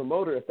boxing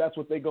promoter if that's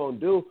what they're going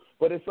to do,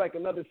 but it's like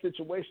another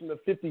situation of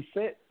 50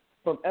 Cent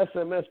from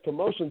SMS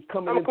Promotions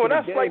coming into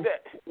the game. Like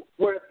that.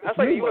 That's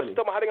like the UFC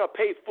talking about how they're going to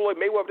pay Floyd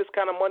Mayweather this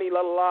kind of money,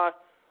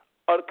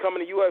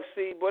 coming to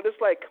UFC. But it's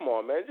like, come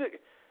on, man.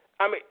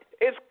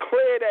 It's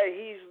clear that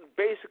he's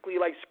basically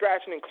like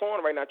scratching and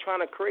clawing right now,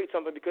 trying to create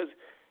something because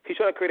he's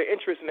trying to create an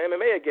interest in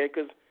MMA again.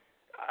 Because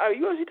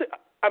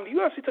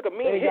UFC took a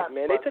mean hit,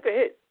 man. They took a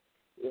hit.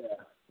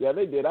 Yeah,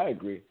 they did. I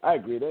agree.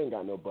 They ain't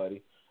got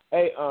nobody.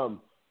 Hey,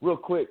 real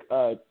quick,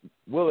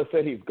 Willa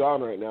said he's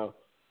gone right now,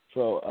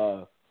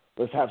 so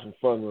let's have some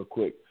fun real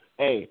quick.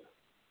 Hey,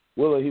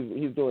 Willa,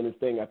 he's doing his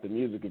thing at the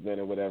music event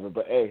or whatever.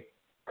 But hey,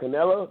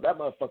 Canelo, that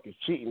motherfucker's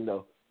cheating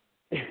though.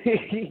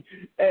 Hey,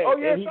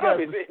 it's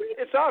obvious.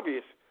 It's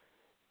obvious.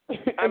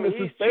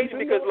 He's cheating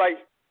because,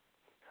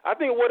 I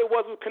think what it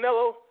was with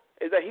Canelo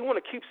is that he want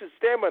to keep his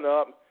stamina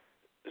up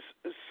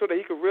so that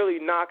he could really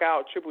knock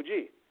out Triple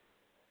G.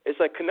 It's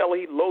like Canelo,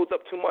 he loads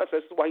up too much.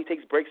 That's why he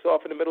takes breaks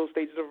off in the middle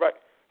stages of the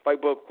fight.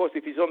 But, of course,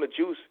 if he's on the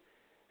juice,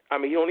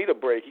 he don't need a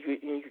break. He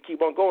could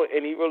keep on going,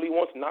 and he really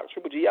wants to knock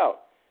Triple G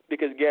out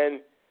because,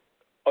 again,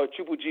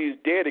 Triple G is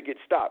there to get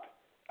stopped.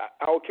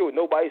 I don't care what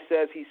nobody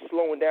says. He's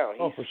slowing down.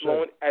 He's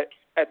slowing at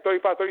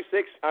 35,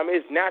 36.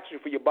 It's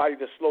natural for your body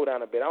to slow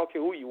down a bit. I don't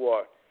care who you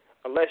are,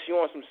 unless you're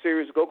on some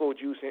serious go-go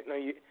juice.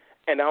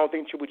 And I don't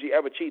think Triple G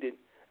ever cheated.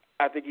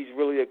 I think he's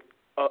really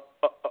a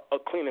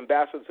clean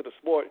ambassador to the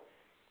sport.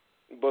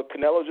 But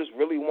Canelo just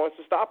really wants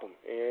to stop him.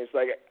 And it's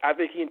like, I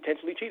think he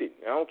intentionally cheated.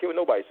 I don't care what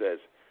nobody says.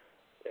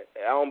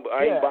 I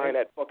ain't buying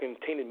that fucking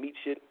tainted meat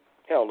shit.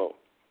 Hell no.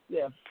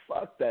 Yeah,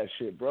 fuck that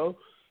shit, bro.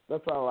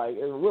 That's all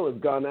and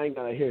Willa's gone. I ain't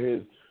gonna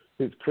hear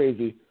his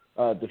crazy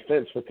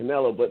defense for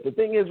Canelo. But the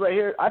thing is, right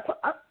here, I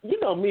you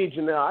know me,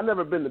 Janelle. I've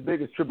never been the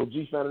biggest Triple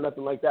G fan or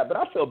nothing like that. But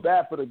I feel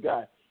bad for the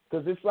guy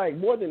because it's like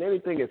more than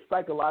anything, it's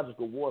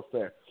psychological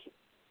warfare.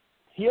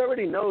 He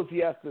already knows he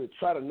has to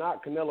try to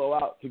knock Canelo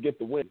out to get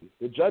the win.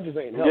 The judges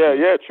ain't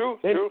helping. Yeah, true.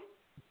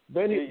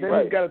 Then he's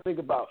got to think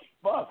about,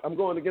 fuck, I'm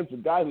going against a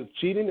guy who's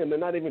cheating and they're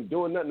not even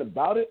doing nothing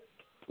about it.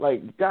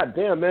 Like,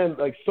 goddamn, man,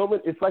 like so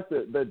many. It's like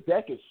the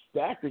deck is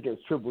stacked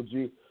against Triple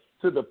G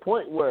to the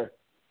point where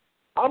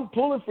I'm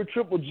pulling for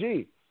Triple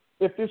G.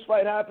 If this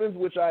fight happens,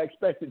 which I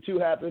expect it to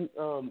happen,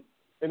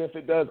 and if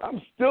it does, I'm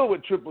still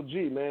with Triple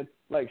G, man.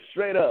 Like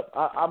straight up,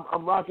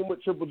 I'm rocking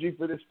with Triple G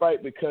for this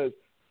fight because.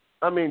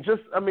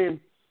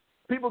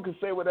 People can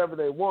say whatever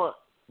they want,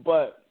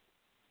 but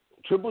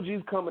Triple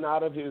G's coming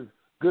out of his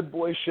Good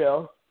Boy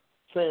Shell,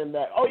 saying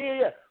that, oh,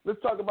 yeah,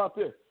 let's talk about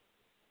this.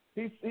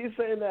 He's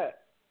saying that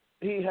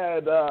he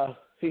has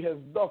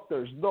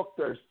doctors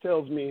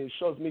shows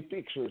me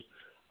pictures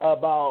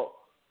about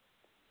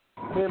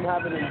him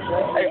having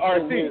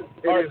injections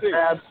in his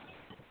abs.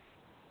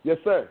 Yes,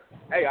 sir.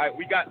 Hey,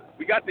 we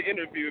got the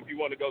interview if you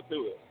want to go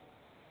to it.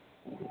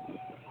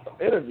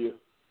 Interview?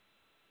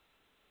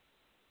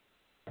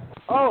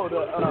 Oh,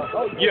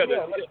 yeah,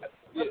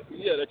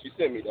 that you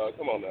sent me, dog.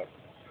 Come on now.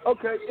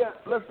 Okay, yeah,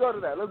 let's go to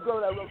that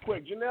real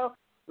quick. Janelle,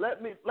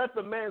 let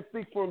the man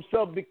speak for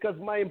himself because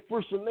my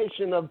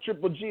impersonation of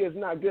Triple G is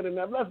not good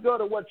enough. Let's go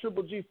to what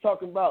Triple G's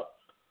talking about.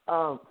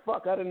 I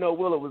didn't know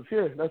Willa was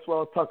here. That's why I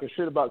was talking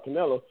shit about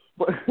Canelo.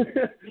 But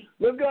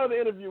let's go to the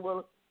interview,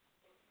 Willa.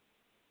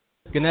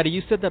 Gennady,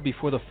 you said that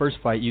before the first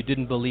fight you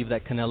didn't believe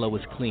that Canelo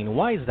was clean.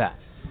 Why is that?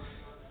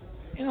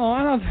 I'm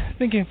not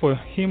thinking for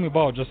him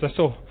about just I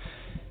saw,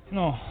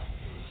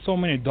 so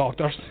many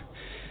doctors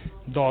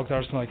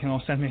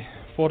sent me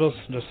photos,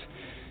 just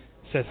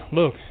said,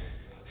 look,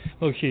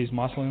 he's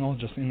muscle,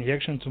 just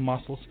injection to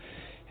muscles,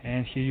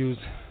 and he used,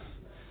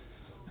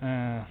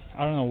 I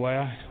don't know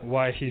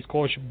why his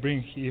coach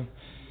bring him,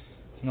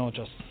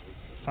 just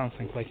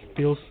something like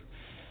pills,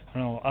 I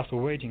don't know, after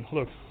waiting.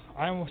 Look,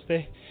 I will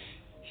stay,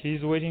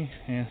 he's waiting,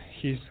 and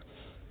his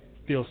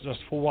pills, just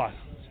for what?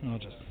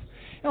 This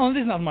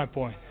is not my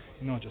point,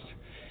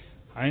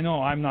 I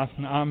know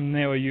I'm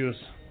never use,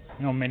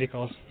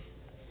 medicals.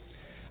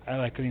 I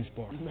like clean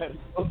sport.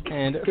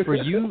 And for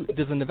you,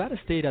 does the Nevada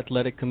State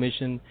Athletic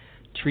Commission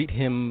treat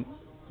him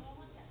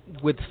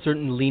with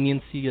certain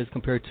leniency as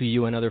compared to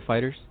you and other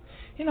fighters?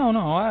 No,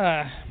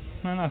 I'm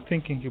not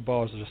thinking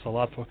about just a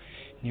lot for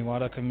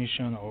Nevada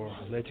Commission or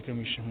Athletic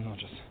Commission,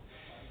 just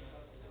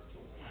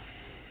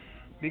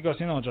because,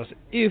 just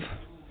if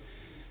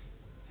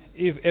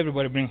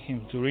everybody bring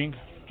him to ring,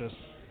 just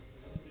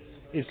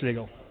it's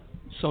legal.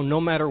 So no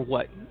matter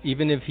what,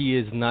 even if he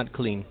is not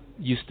clean,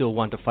 you still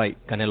want to fight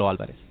Canelo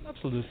Alvarez?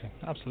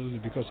 Absolutely,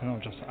 because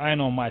just I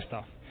know my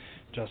stuff.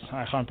 Just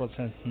I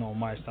 100% know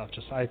my stuff.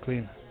 Just I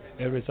clean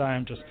every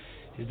time. Just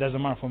it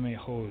doesn't matter for me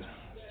who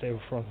stay in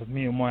front of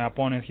me or my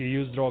opponent. He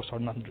use drugs or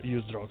not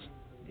use drugs.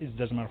 It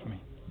doesn't matter for me.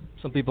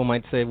 Some people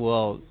might say,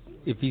 well,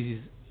 if he's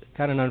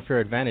got an unfair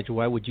advantage,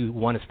 why would you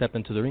want to step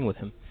into the ring with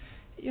him?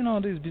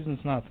 This business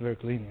not very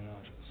clean.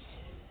 Just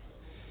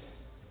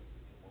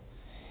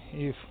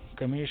if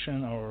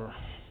commission or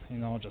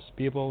just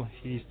people,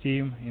 his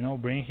team,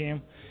 bring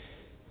him.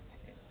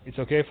 It's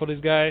okay for this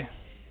guy.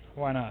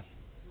 Why not?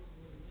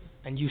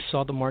 And you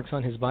saw the marks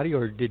on his body,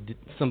 or did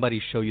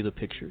somebody show you the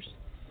pictures?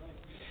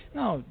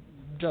 No,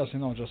 just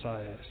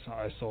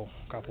I saw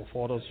a couple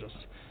photos. Just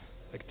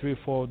like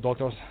 3-4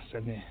 doctors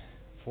sent me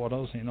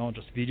photos.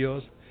 Just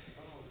videos.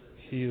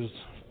 He used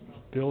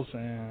pills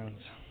and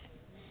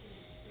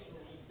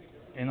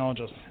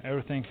just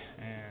everything.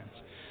 And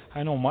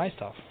I know my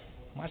stuff.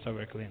 My stuff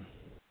very clean.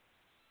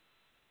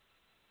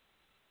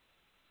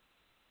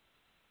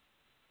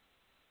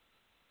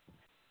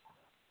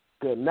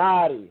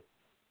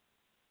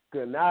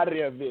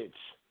 Gennadijevich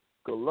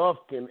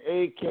Golovkin,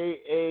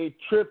 a.k.a.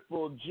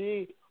 Triple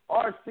G,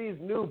 RC's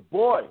new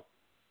boy.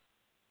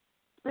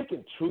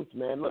 Speaking truth,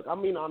 man. Look,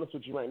 I'm being honest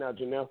with you right now,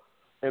 Janelle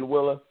and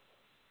Willa.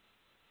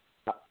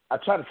 I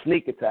try to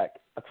sneak attack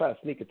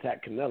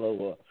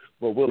Canelo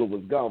while Willa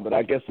was gone, but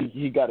I guess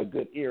he got a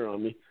good ear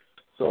on me.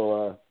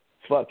 So,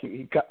 fuck,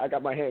 I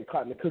got my hand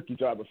caught in the cookie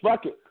jar, but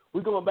fuck it.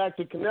 We're going back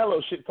to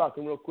Canelo shit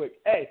talking real quick.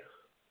 Hey,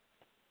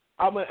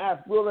 I'm going to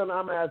ask Willa and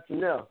I'm going to ask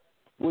Janelle.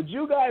 Would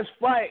you guys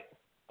fight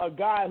a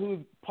guy who's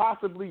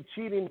possibly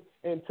cheating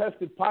and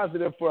tested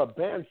positive for a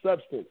banned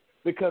substance?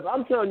 Because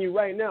I'm telling you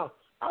right now,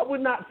 I would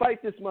not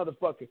fight this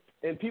motherfucker.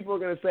 And people are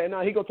going to say,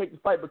 no, he going to take the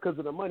fight because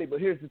of the money. But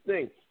here's the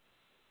thing.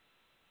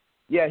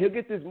 Yeah, he'll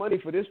get this money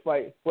for this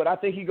fight, but I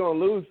think he's going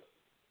to lose.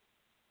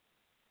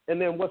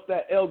 And then what's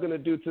that L going to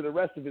do to the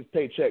rest of his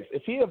paychecks?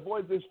 If he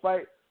avoids this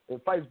fight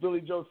and fights Billy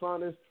Joe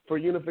Saunders for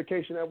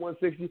unification at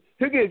 160,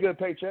 he'll get a good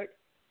paycheck.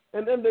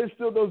 And then there's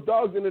still those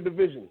dogs in the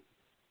division.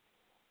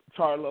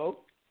 Charlo,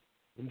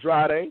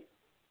 Andrade,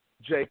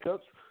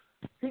 Jacobs.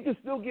 He can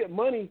still get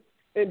money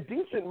and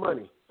decent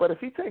money. But if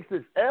he takes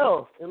this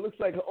L and looks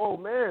like an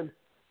old man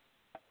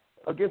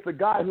against a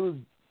guy who's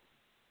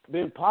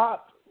been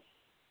popped,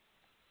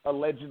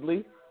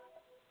 allegedly,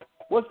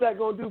 what's that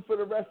going to do for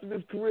the rest of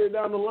his career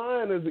down the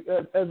line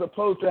as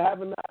opposed to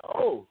having that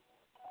old?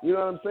 You know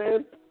what I'm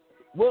saying?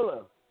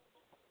 Willa,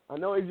 I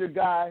know he's your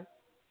guy.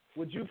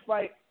 Would you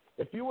fight,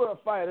 if you were a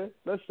fighter,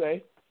 let's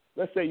say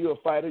you're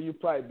a fighter,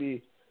 you'd probably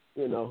be,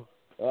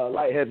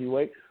 light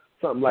heavyweight,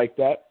 something like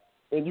that,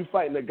 and you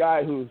fighting a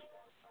guy who's,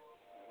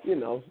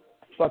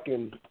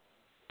 fucking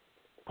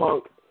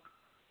punk,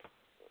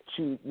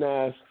 cheating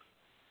ass,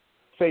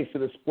 face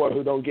of the sport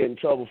who don't get in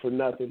trouble for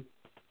nothing,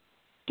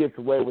 gets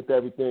away with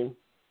everything,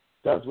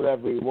 does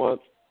whatever he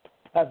wants,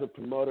 has a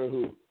promoter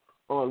who,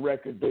 on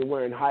record, been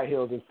wearing high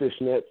heels and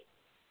fishnets,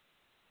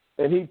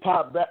 and he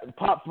popped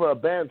for a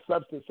banned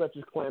substance such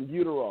as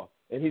clenbuterol,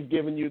 and he's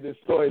giving you this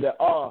story that,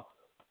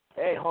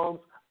 hey, Holmes,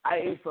 I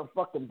ate some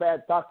fucking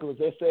bad tacos.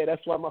 They say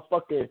that's why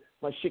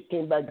my shit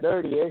came back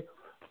dirty, eh?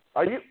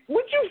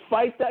 Would you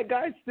fight that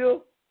guy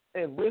still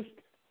and risk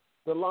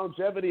the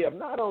longevity of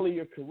not only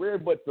your career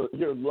but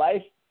your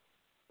life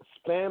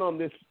span on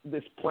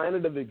this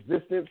planet of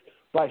existence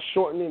by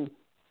shortening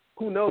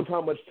who knows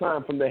how much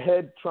time from the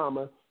head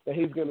trauma that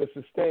he's going to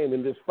sustain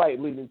in this fight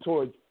leading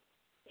towards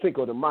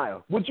Cinco de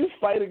Mayo? Would you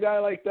fight a guy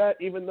like that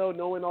even though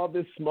knowing all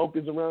this smoke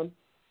is around?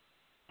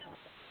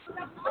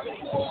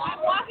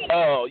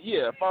 Oh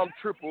yeah, if I'm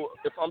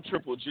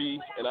Triple G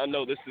and I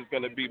know this is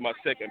going to be my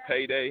second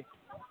payday,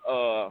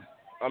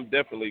 I'm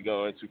definitely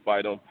going to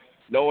fight him,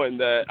 knowing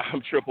that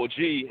I'm Triple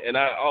G and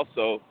I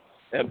also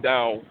am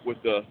down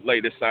with the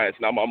latest science.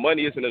 Now my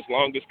money isn't as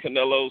long as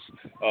Canelo's,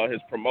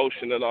 his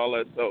promotion and all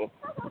that,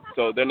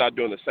 so they're not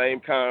doing the same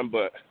kind.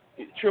 But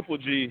Triple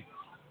G,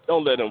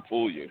 don't let him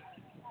fool you.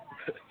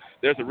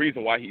 There's a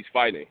reason why he's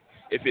fighting.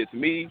 If it's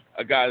me,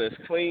 a guy that's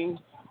clean,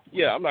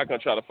 yeah, I'm not going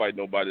to try to fight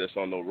nobody that's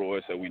on no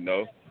roids that we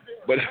know.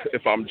 But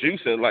if I'm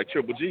juicing like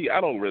Triple G, I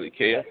don't really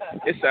care.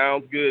 It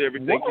sounds good,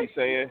 everything he's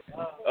saying.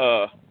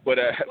 But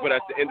at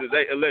the end of the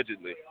day,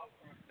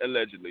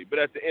 allegedly. But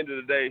at the end of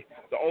the day,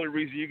 the only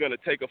reason you're going to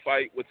take a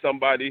fight with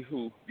somebody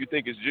who you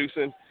think is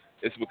juicing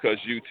is because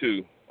you,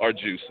 too, are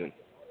juicing.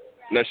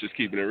 And that's just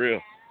keeping it real.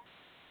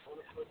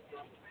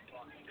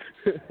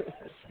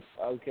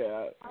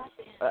 Okay,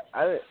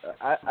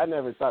 I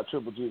never thought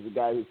Triple G was a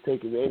guy who's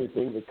taking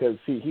anything because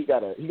he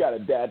got a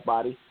dad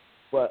body,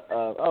 but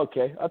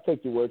okay, I'll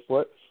take your word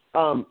for it.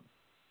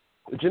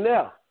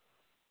 Janelle,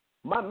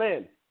 my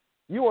man,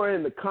 you are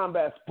in the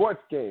combat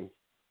sports game.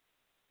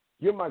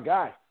 You're my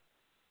guy.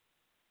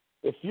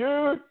 If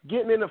you're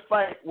getting in a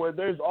fight where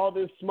there's all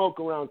this smoke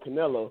around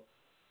Canelo,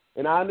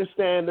 and I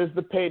understand there's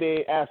the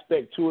payday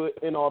aspect to it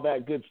and all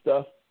that good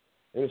stuff,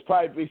 and there's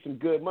probably be some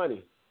good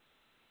money.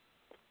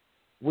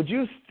 Would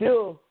you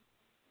still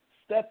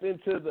step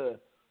into the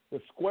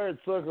squared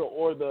circle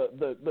or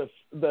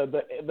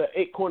the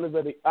 8 corners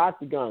of the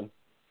octagon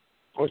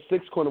or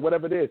 6 corner,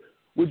 whatever it is?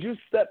 Would you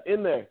step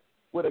in there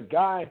with a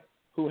guy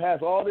who has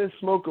all this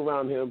smoke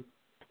around him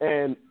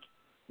and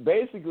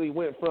basically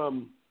went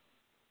from,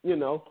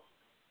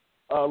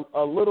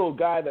 a little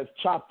guy that's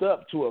chopped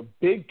up to a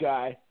big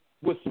guy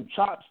with some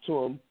chops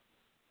to him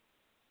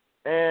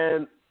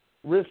and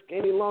risk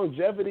any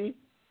longevity,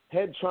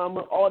 head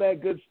trauma, all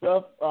that good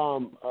stuff,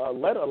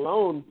 let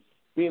alone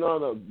being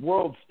on a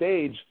world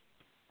stage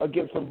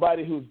against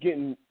somebody who's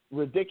getting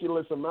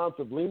ridiculous amounts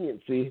of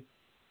leniency,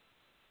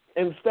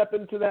 and step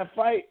into that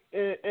fight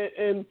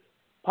and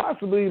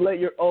possibly let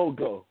your O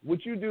go?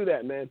 Would you do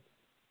that, man?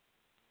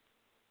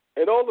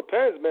 It all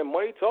depends, man.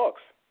 Money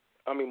talks.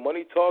 I mean,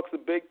 money talks a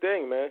big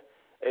thing, man.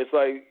 It's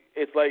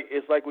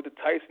like with the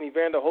Tyson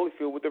Evander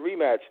Holyfield with the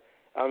rematch.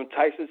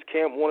 Tyson's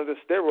camp wanted the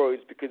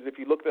steroids because if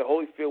you looked at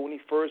Holyfield when he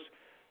first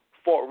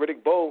fought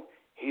Riddick Bowe,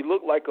 he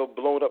looked like a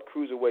blown-up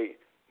cruiserweight.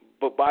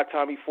 But by the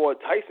time he fought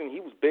Tyson, he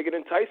was bigger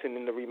than Tyson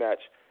in the rematch.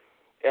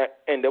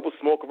 And there was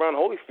smoke around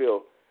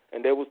Holyfield.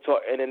 And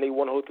and then they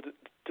wanted Holyfield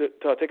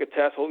to take a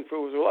test.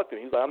 Holyfield was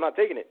reluctant. He's like, I'm not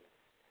taking it.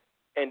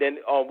 And then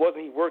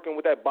wasn't he working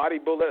with that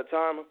bodybuilder at the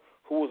time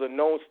who was a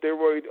known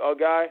steroid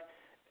guy?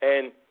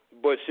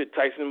 But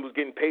Tyson was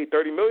getting paid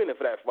 $30 million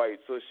for that fight.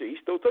 So he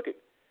still took it.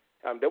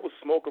 There was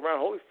smoke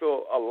around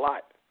Holyfield a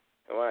lot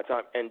around that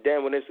time. And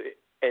then when the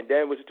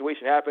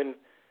situation happened,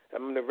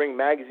 the Ring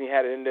magazine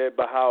had it in there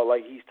about how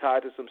he's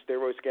tied to some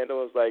steroid scandal.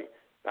 I was like,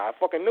 I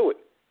fucking knew it.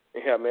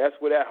 Yeah, that's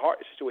where that heart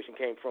situation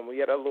came from. He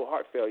had a little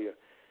heart failure.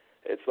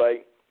 It's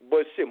like,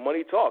 but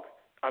money talk.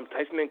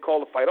 Tyson didn't call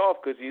the fight off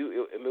because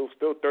it was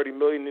still $30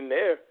 million in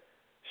there.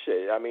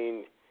 I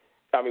mean,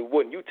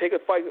 wouldn't you take a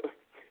fight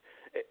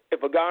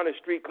if a guy on the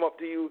street come up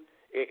to you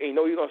and you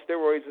know he's on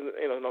steroids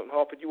and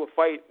offered you a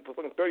fight for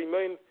fucking $30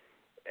 million?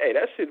 Hey,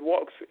 that shit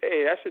walks.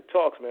 Hey, that shit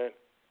talks, man.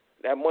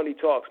 That money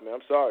talks, man.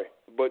 I'm sorry,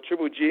 but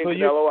Triple G and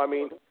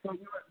Canelo.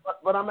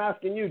 But I'm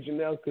asking you,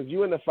 Janelle, because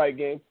you in the fight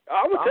game.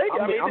 I would take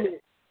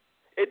it.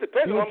 It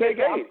depends on what I'm getting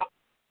paid.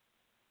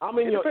 I'm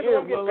in your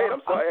ear, bro.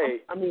 I'm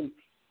sorry. I'm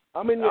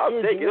in your I'll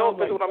ear. Take it. It all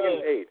depends on what I'm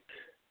getting paid.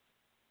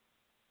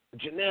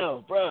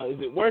 Janelle, bro, is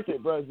it worth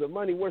it, bro? Is the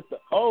money worth the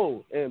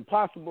and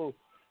possible,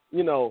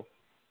 damage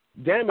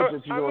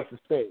that you're going to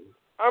sustain?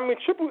 A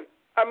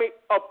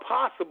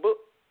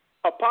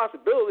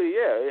possibility,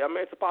 yeah.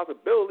 It's a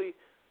possibility,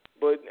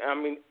 but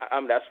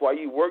that's why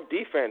you work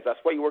defense. That's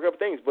why you work other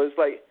things. But it's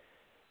like,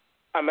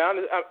 I'm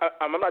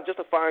not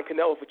justifying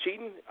Canelo for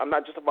cheating. I'm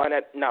not justifying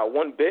that not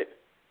one bit.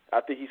 I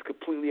think he's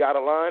completely out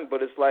of line.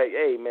 But it's like,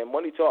 hey, man,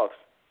 money talks.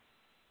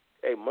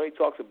 Hey, money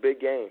talks a big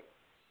game.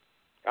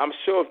 I'm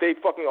sure if they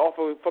fucking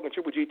offer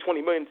Triple G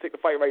 $20 million to take the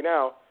fight right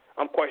now,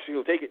 I'm quite sure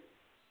he'll take it.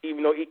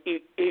 Even though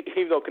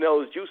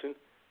Canelo is juicing.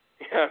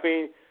 You know what I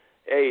mean?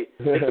 Hey,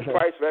 it's the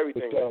price for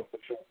everything.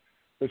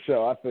 For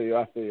sure. I feel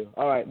you.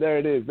 All right, there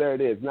it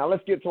is. Now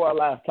let's get to our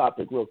last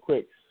topic real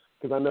quick,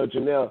 because I know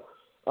Janelle,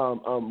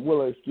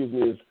 Willa, he's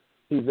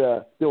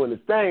doing his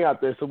thing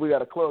out there, so we got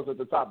to close at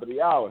the top of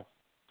the hour.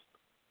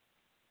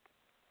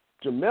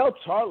 Jermell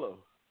Charlo,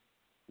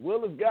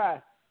 Willa's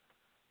guy,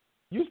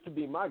 used to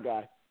be my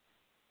guy.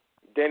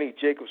 Danny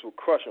Jacobs will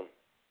crush him.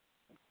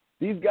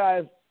 These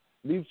guys,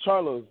 these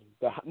Charlos,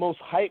 the most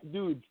hyped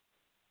dudes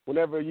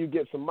whenever you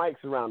get some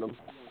mics around them.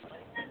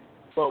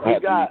 But we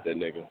got that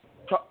nigga.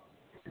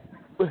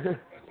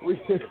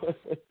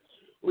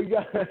 we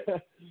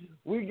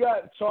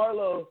got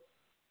Charlo,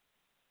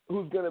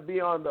 who's gonna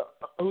be on the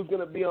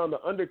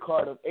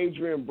undercard of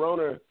Adrian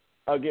Broner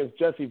against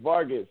Jesse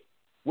Vargas,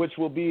 which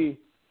will be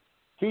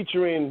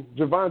featuring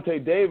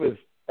Gervonta Davis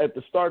at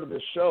the start of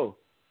the show.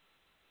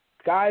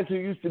 Guys who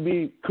used to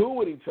be cool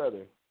with each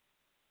other.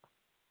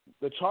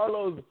 The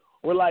Charlos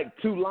were like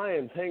two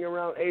lions hanging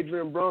around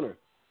Adrian Broner.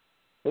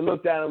 They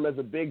looked at him as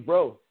a big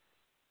bro.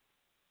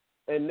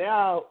 And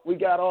now we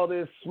got all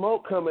this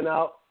smoke coming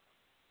out,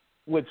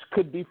 which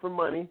could be for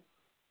money,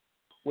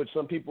 which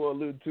some people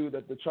allude to,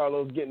 that the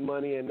Charlos getting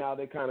money, and now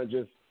they kind of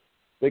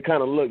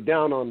look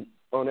down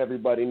on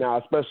everybody now,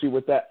 especially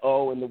with that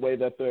and the way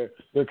that their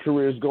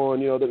career is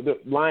going. You know, the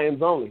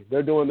Lions only.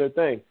 They're doing their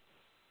thing.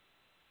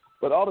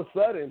 But all of a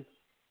sudden,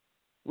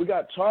 we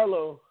got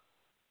Charlo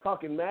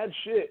talking mad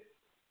shit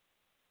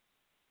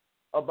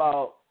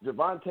about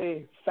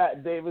Gervonta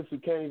Fat Davis, who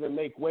can't even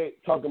make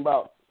weight, talking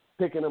about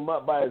picking him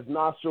up by his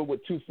nostril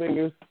with two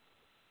fingers,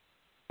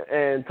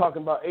 and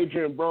talking about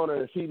Adrian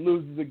Broner. If he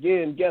loses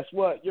again, guess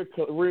what? Your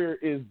career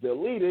is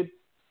deleted.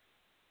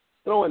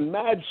 Throwing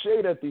mad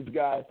shade at these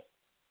guys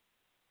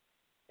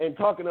and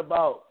talking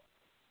about,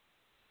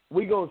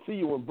 we going to see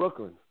you in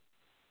Brooklyn,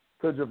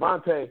 to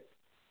Gervonta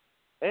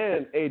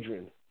and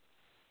Adrian.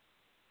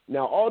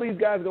 Now, all these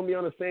guys are going to be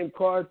on the same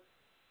card,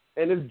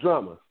 and it's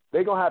drama.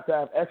 They're going to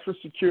have extra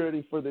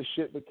security for this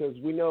shit, because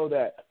we know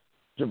that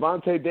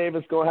Gervonta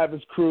Davis going to have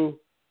his crew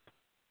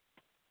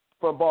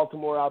from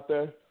Baltimore out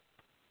there,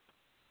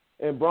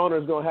 and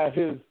Broner's going to have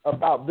his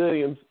About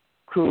Billions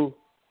crew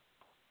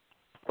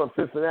from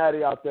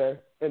Cincinnati out there,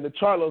 and the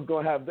Charlos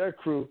going to have their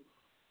crew,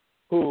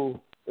 who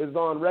is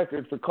on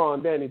record for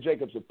calling Danny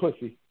Jacobs a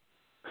pussy.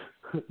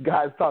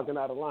 Guys talking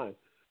out of line.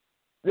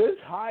 There's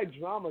high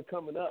drama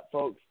coming up,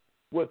 folks,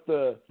 with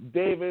the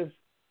Davis,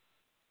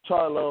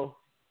 Charlo,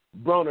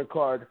 Broner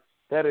card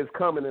that is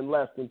coming in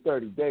less than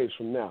 30 days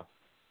from now.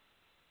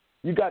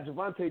 You got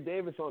Gervonta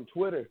Davis on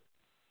Twitter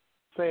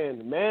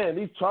saying, man,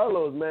 these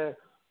Charlos, man,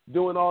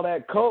 doing all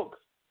that coke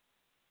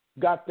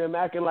got them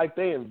acting like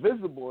they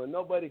invisible and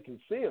nobody can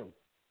see them.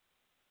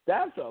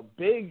 That's a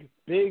big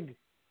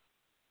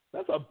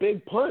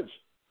punch.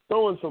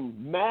 Throwing some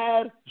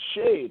mad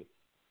shade,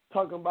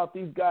 talking about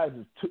these guys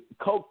is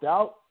coked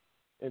out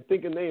and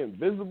thinking they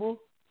invisible.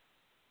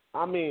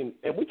 I mean,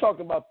 and we're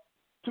talking about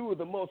two of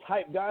the most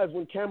hyped guys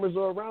when cameras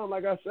are around,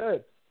 like I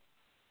said.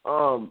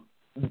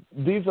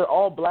 These are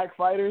all black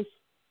fighters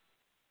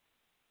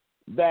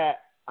that,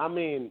 I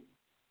mean,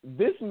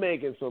 this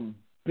making some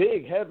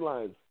big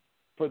headlines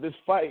for this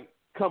fight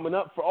coming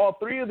up for all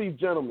three of these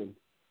gentlemen.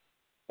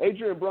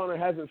 Adrian Broner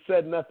hasn't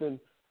said nothing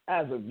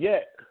as of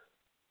yet,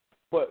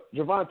 but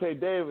Gervonta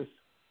Davis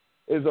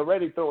is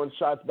already throwing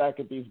shots back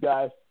at these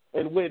guys,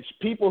 in which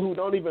people who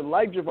don't even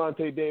like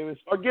Gervonta Davis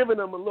are giving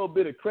him a little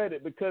bit of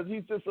credit because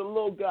he's just a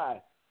little guy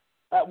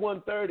at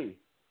 130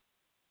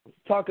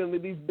 talking to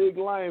these big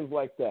lions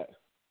like that.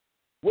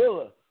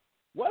 Willa,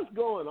 what's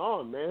going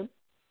on, man?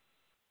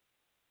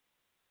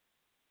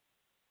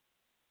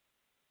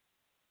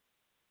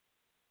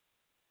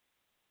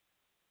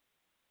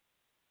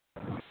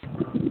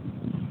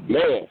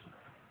 Man,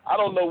 I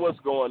don't know what's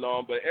going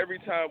on, but every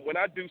time when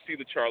I do see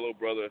the Charlo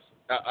brothers,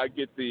 I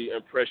get the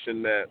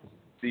impression that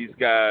these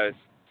guys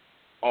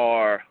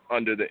are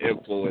under the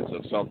influence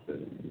of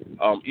something.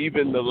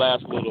 Even the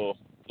last little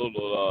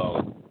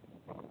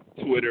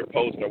Twitter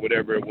post or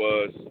whatever it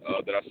was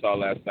that I saw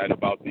last night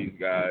about these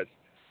guys,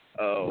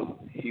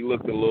 he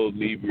looked a little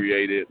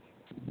inebriated.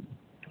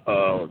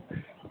 What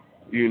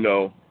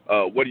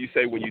do you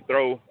say when you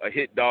throw a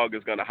hit dog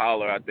is going to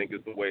holler, I think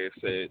is the way it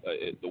said,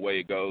 the way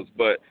it goes.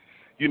 But,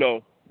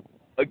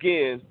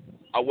 again,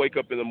 I wake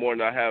up in the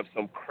morning, I have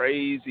some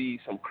crazy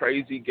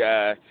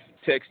guy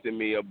texting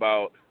me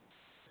about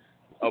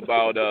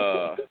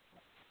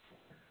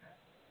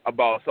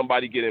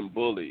somebody getting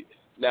bullied.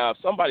 Now, if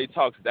somebody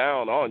talks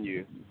down on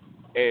you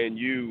and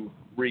you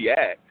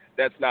react,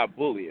 that's not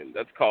bullying.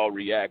 That's called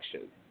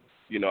reaction.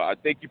 I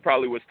think you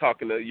probably was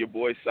talking to your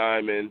boy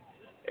Simon,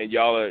 and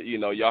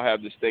y'all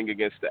have this thing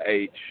against the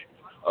H.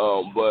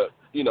 But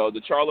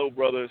the Charlo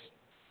brothers,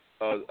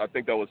 I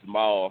think that was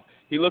Maul.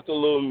 He looked a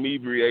little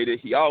inebriated.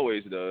 He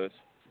always does.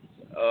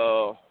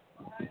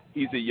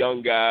 He's a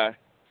young guy,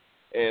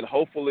 and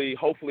hopefully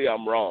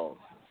I'm wrong.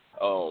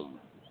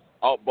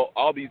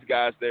 All these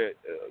guys there,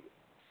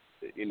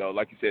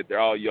 like you said, they're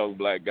all young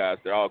black guys.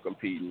 They're all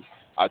competing.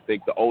 I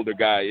think the older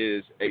guy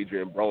is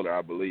Adrian Broner,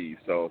 I believe.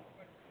 So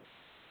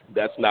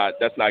that's not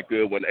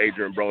good when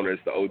Adrian Broner is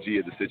the OG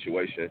of the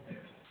situation.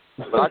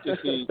 But I can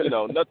see,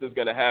 nothing's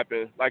gonna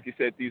happen. Like you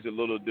said, these are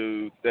little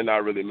dudes. They're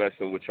not really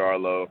messing with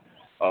Charlo.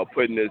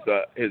 Putting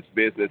his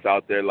business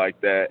out there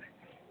like that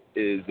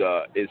is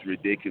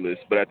ridiculous.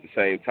 But at the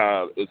same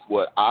time, it's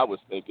what I was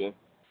thinking.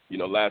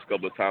 Last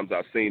couple of times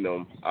I've seen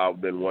him,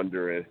 I've been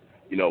wondering,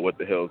 what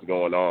the hell's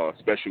going on,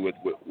 especially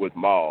with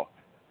Maul.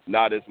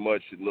 Not as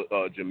much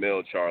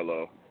Jamel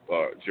Charlo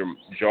or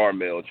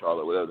Jarmel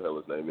Charlo, whatever the hell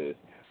his name is,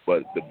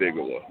 but the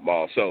bigger one,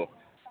 Maul. So,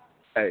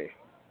 hey,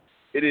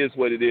 it is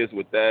what it is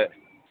with that.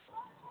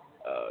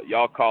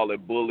 Y'all call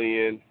it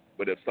bullying,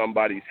 but if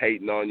somebody's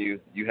hating on you,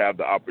 you have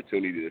the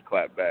opportunity to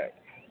clap back.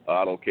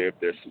 I don't care if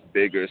they're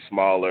bigger,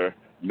 smaller,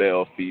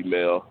 male,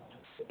 female.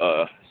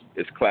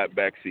 It's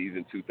clapback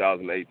season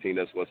 2018.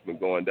 That's what's been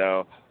going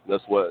down.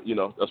 That's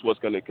what's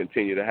going to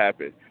continue to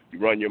happen. You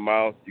run your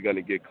mouth, you're going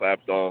to get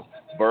clapped on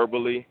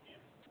verbally,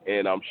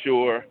 and I'm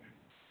sure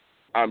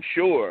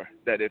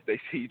that if they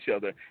see each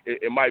other,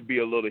 it might be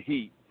a little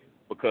heat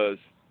because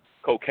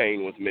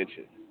cocaine was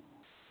mentioned.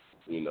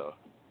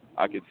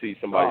 I could see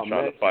somebody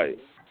trying to fight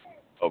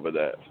over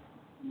that.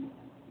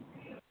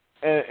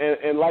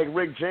 And like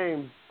Rick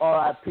James,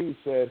 R.I.P.,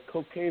 said,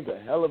 cocaine's a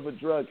hell of a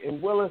drug.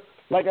 And Willa,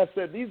 like I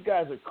said, these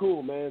guys are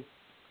cool, man.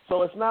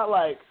 So it's not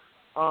like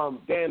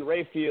Dan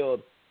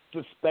Rayfield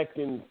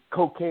suspecting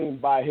cocaine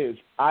by his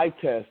eye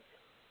test.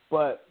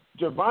 But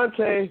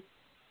Gervonta,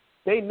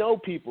 they know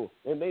people,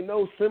 and they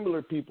know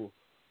similar people.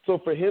 So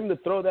for him to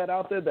throw that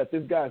out there, that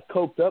this guy's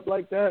coked up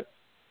like that,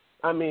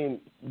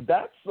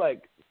 that's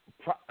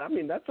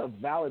a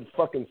valid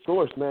fucking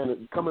source, man.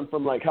 It's coming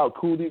from, like, how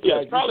cool these guys are.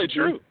 Yeah, it's probably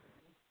true.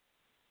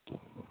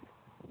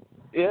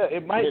 Yeah,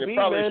 it might be,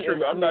 probably man.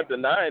 True. I'm not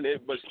denying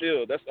it, but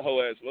still, that's the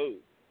whole ass move.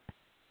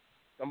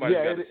 Somebody's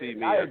got to see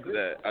me after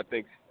that. I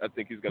think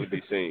he's going to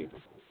be seen.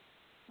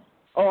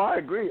 Oh, I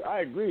agree.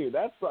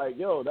 That's like,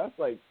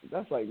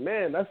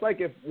 man, that's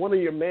like if one of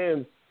your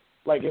mans,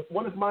 like if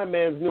one of my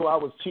mans knew I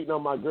was cheating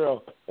on my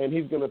girl and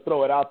he's going to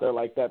throw it out there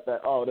like that,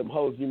 them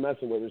hoes you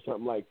messing with or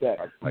something like that.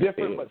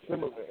 Different but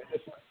similar.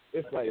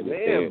 It's like,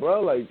 damn,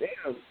 bro, like,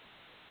 damn,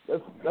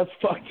 that's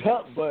fucked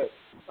up. But,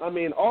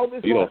 all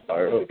this you don't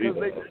fire up because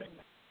either.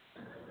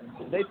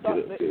 they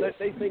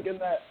thinking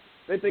that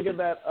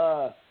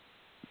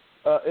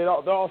it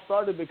all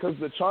started because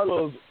the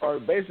Charlos are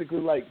basically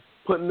like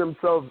putting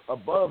themselves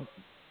above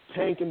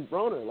Tank and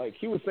Broner. Like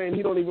he was saying,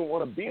 he don't even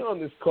want to be on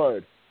this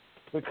card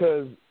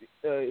because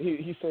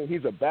he's saying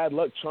he's a bad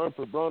luck charm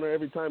for Broner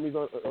every time he's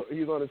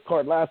on his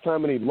card. Last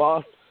time and he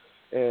lost,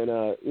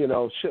 and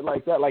shit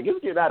like that. Like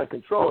it's getting out of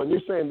control. And you're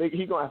saying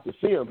he's gonna have to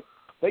see him.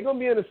 They're gonna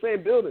be in the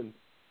same building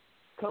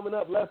coming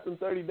up less than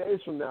 30 days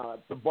from now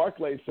at the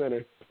Barclays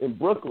Center in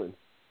Brooklyn.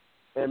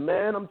 And,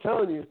 man, I'm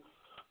telling you,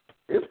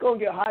 it's going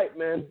to get hype,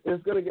 man.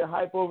 It's going to get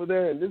hype over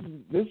there, and this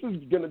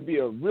is going to be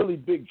a really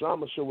big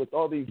drama show with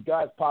all these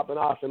guys popping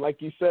off. And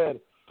like you said,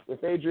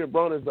 if Adrian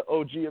Broner is the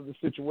OG of the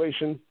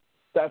situation,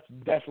 that's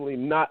definitely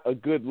not a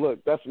good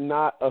look. That's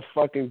not a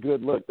fucking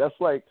good look. That's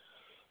like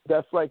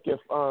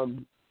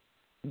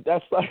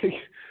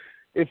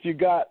if you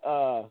got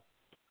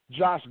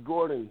Josh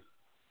Gordon,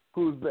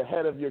 who's the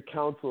head of your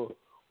council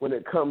when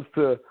it comes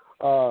to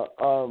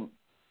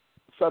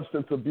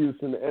substance abuse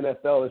in the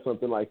NFL or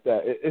something like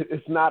that.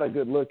 It's not a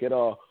good look at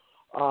all.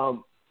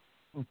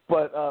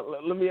 But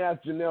let me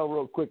ask Janelle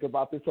real quick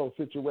about this whole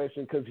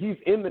situation because he's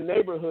in the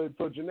neighborhood.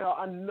 So, Janelle,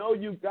 I know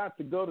you got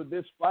to go to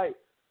this fight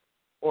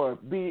or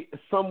be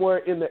somewhere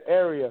in the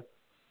area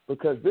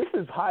because this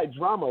is high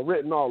drama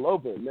written all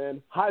over it,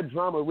 man. High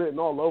drama written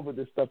all over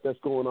this stuff that's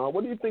going on.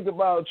 What do you think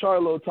about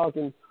Charlo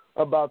talking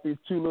about these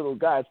two little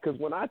guys? Because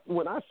when I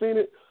seen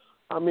it,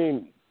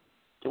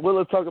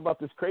 Willa talk about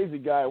this crazy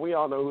guy. We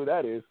all know who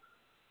that is.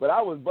 But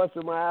I was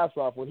busting my ass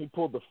off when he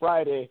pulled the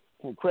Friday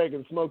from Craig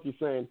and Smokey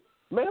saying,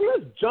 man,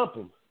 let's jump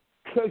him.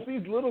 Because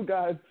these little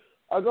guys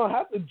are going to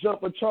have to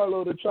jump a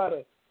Charlo to try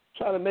to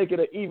make it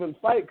an even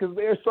fight because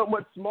they're so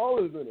much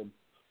smaller than him.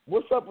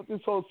 What's up with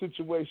this whole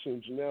situation,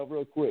 Janelle,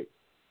 real quick?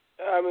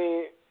 I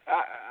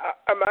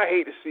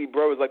hate to see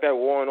brothers like that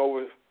warring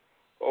over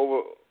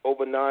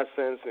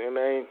nonsense, and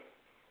man,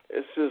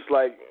 it's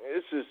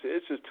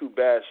just too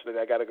bad shit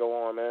that got to go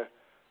on, man.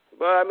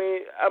 But I'm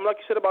like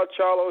you said about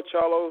Charlo.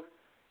 Charlo,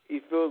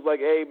 he feels like,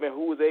 hey man,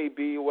 who is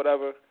AB or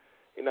whatever?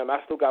 I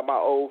still got my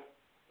O.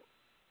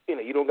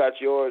 You don't got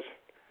yours.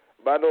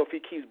 But I know if he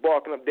keeps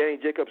barking up Danny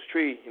Jacobs'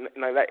 tree,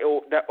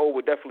 that O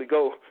would definitely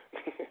go.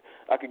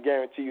 I can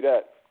guarantee you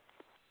that.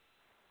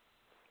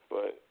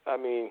 But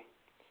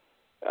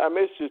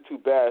it's just too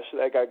bad. Shit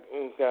that got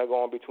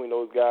going between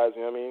those guys.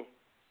 You know what I mean?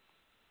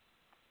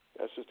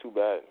 That's just too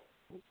bad.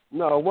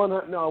 No,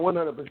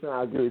 100%.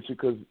 I agree with you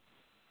because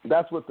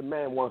that's what the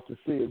man wants to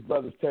see. His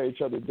brothers tear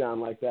each other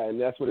down like that,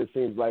 and that's what it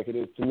seems like it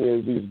is to me.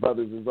 Is these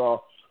brothers is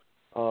all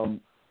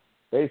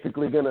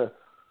basically gonna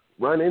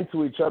run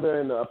into each other,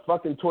 and a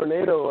fucking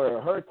tornado or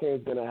a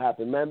hurricane's gonna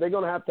happen. Man, they're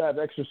gonna have to have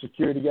extra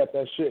security to get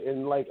that shit.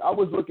 And I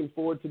was looking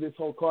forward to this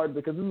whole card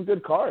because this is a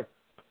good card.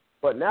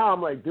 But now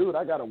I'm like, dude,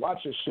 I gotta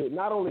watch this shit.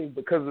 Not only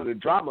because of the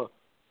drama,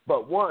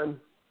 but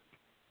one,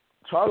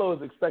 Charlo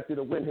is expected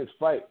to win his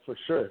fight for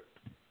sure.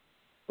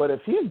 But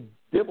if he's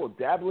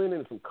dibble-dabbling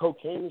in some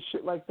cocaine and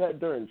shit like that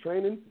during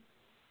training,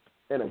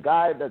 and a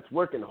guy that's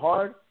working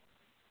hard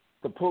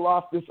to pull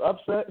off this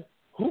upset,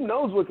 who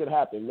knows what could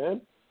happen,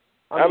 man?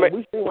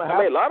 We've seen what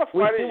happened. A lot of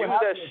fighters use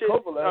that shit.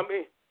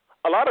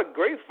 a lot of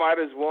great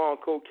fighters were on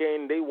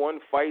cocaine. They won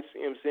fights.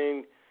 You know what I'm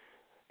saying?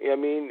 I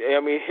mean,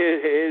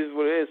 it is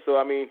what it is. So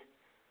I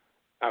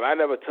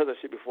never touched that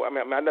shit before.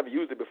 I never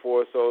used it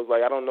before. So it's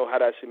like I don't know how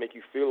that should make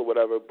you feel or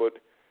whatever. But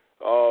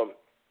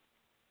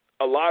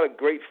a lot of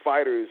great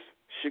fighters,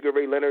 Sugar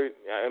Ray Leonard.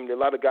 A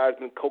lot of guys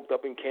been coked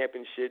up in camp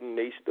and shit, and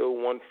they still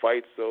won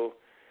fights. So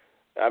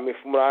I mean,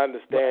 from what I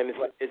understand,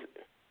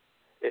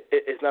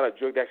 it's not a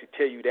drug that actually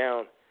tear you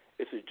down.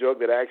 It's a drug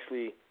that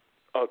actually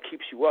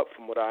keeps you up,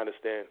 from what I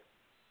understand.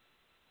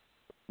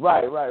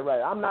 Right.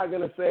 I'm not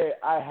going to say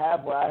I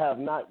have or I have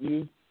not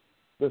used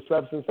the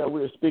substance that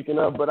we were speaking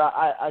of, but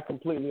I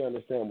completely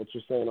understand what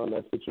you're saying on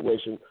that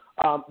situation.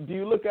 Do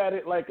you look at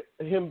it like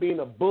him being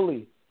a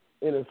bully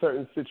in a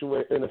certain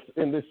situation,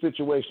 in this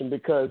situation?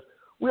 Because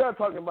we are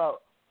talking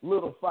about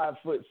little 5'7",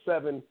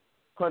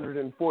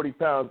 140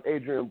 pounds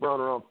Adrian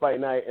Broner on fight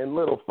night, and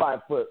little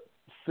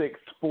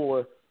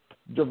 5'6'4"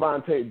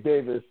 Gervonta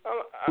Davis,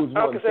 who's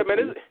like I said,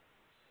 man,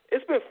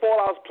 it's been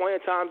fallouts plenty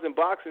of times in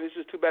boxing. It's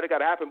just too bad it got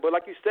to happen. But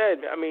like you said,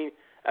 I mean,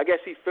 I guess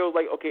he feels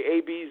like, okay,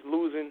 AB's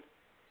losing.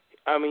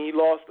 I mean, he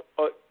lost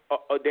a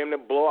damn near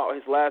blowout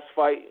his last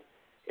fight.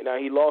 You know,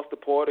 he lost to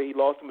Porter, he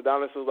lost to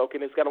Madonna. So okay,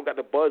 this guy don't got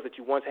the buzz that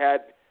you once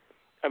had.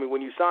 I mean,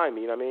 when you signed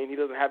me, you know what I mean? He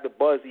doesn't have the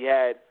buzz he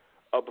had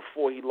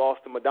before he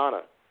lost to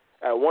Madonna.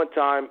 At one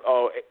time,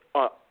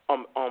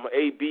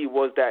 AB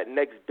was that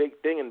next big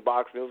thing in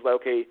boxing. It was like,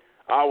 okay,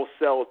 I will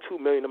sell $2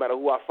 million no matter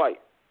who I fight.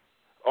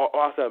 Or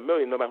I'll sell $1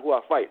 million no matter who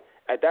I fight.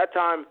 At that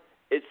time,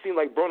 it seemed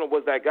like Broner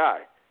was that guy.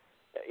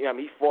 You know, I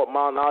mean, he fought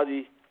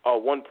Malignaggi,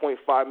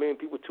 1.5 million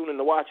people tuning in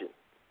to watch it.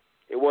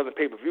 It wasn't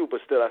pay-per-view,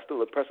 but still, that's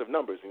still impressive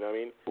numbers, you know what I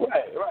mean?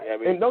 Right. I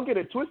mean, and don't get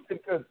it twisted,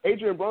 because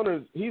Adrian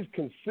Broner, he's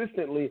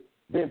consistently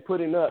been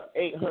putting up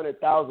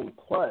 800,000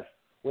 plus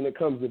when it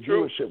comes to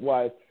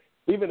viewership-wise,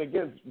 even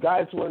against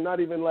guys who are not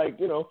even like,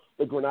 you know,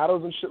 the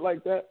Granados and shit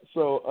like that.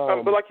 So,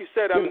 but like you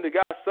said, I mean, the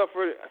guy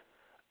suffered.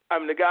 I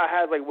mean, the guy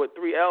has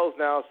 3 L's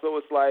now, so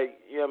it's like,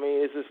 you know what I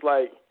mean? It's just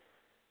like,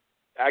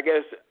 I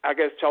guess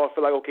Charles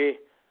feel like, okay,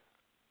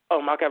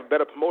 I can have a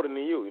better promoter than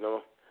you, you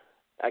know?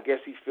 I guess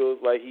he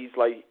feels like he's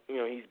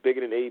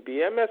bigger than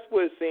AB. And that's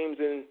what it seems,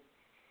 and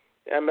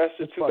that's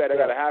just too bad that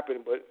got to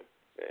happen, but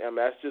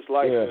that's just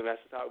life, and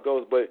that's just how it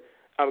goes. But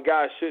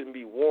guys shouldn't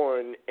be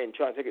warned and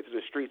trying to take it to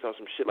the streets on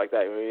some shit like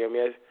that. I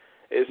mean,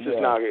 it's just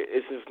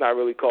not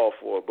really called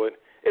for, but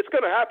it's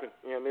going to happen.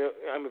 You know what I mean?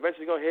 I'm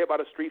eventually going to hear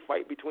about a street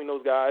fight between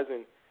those guys.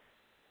 And,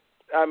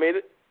 I mean,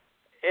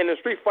 in a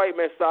street fight,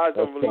 man, size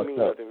don't really mean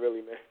nothing,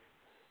 really, man.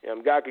 You know,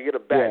 a guy could get a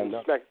bat and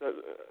smack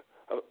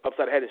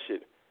upside the head and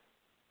shit.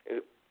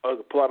 Or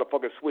pull out a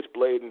fucking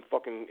switchblade and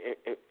fucking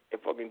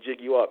jig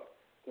you up,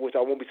 which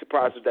I won't be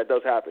surprised if that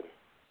does happen.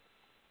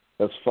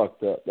 That's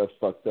fucked up.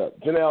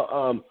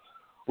 Janelle,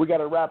 we got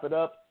to wrap it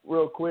up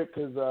real quick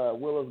because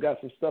Willa's got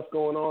some stuff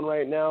going on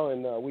right now,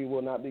 and we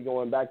will not be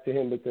going back to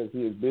him because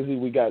he is busy.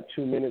 We got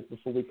 2 minutes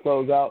before we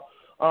close out.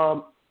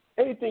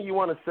 Anything you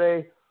want to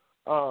say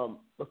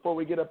before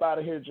we get up out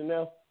of here,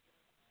 Janelle?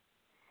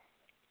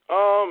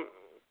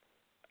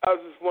 I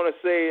just want to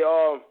say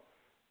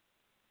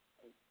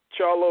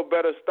Charlo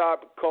better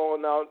stop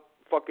calling out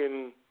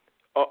fucking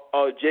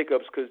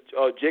Jacobs, because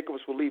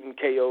Jacobs will leave him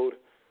KO'd.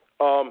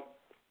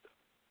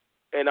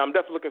 And I'm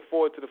definitely looking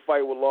forward to the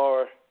fight with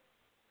Lara.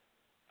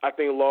 I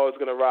think Lara's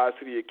going to rise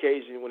to the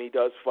occasion when he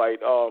does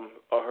fight Hurd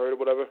or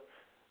whatever.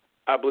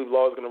 I believe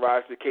Lara's going to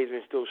rise to the occasion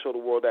and still show the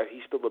world that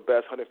he's still the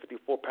best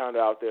 154-pounder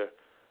out there.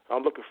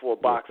 I'm looking for a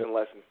boxing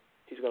lesson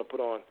he's going to put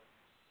on.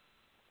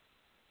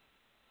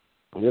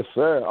 Yes,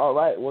 sir. All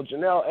right. Well,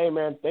 Janelle, hey,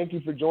 man, thank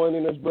you for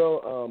joining us,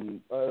 bro.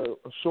 A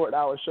short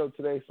hour show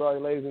today. Sorry,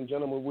 ladies and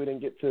gentlemen, we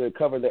didn't get to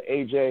cover the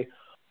AJ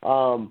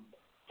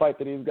fight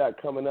that he's got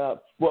coming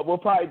up. Well, we'll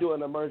probably do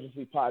an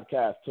emergency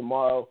podcast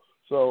tomorrow.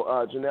 So,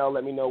 Janelle,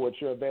 let me know what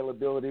your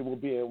availability will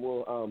be, and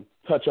we'll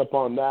touch up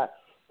on that.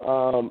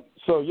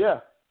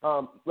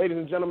 Ladies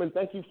and gentlemen,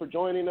 thank you for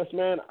joining us,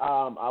 man.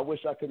 I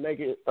wish I could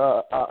make it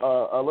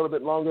a little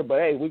bit longer, but,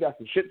 hey, we got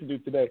some shit to do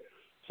today.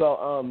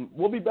 So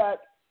we'll be back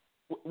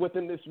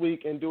within this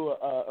week and do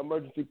a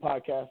emergency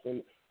podcast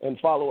and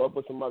follow up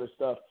with some other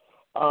stuff.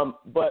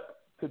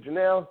 But to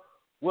Janelle,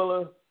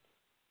 Willa,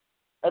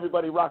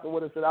 everybody rocking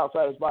with us at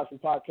Outsiders Boxing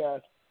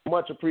Podcast,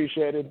 much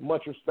appreciated,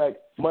 much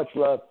respect, much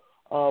love.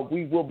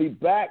 We will be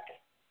back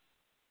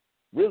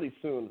really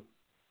soon,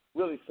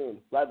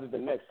 rather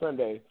than next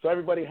Sunday. So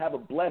everybody have a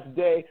blessed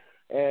day.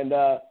 And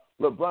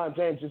LeBron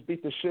James just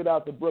beat the shit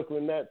out the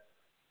Brooklyn Nets.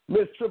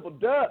 Miss Triple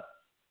Dub,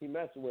 he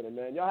messing with him,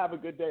 man. Y'all have a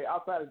good day.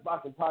 Outsiders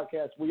Boxing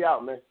Podcast, we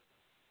out, man.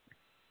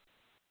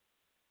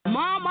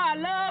 Mama, I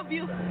love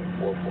you.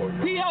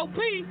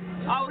 P.O.P.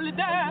 all the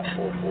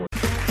time.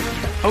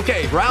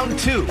 Okay, round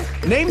two.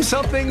 Name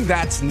something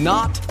that's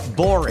not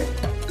boring.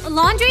 A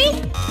laundry?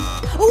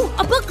 Ooh,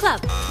 a book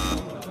club.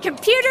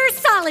 Computer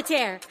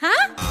solitaire,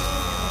 huh?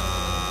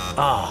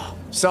 Ah,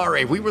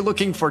 sorry, we were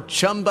looking for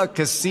Chumba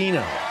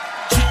Casino.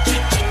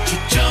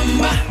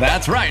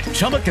 That's right,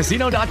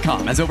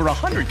 ChumbaCasino.com has over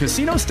 100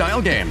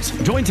 casino-style games.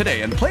 Join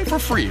today and play for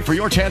free for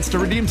your chance to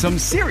redeem some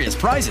serious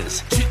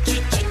prizes.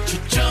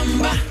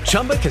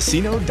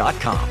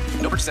 ChumbaCasino.com.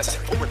 No purchase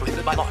necessary. Void where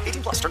prohibited by law.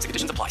 18+ terms and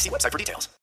conditions apply. See website for details.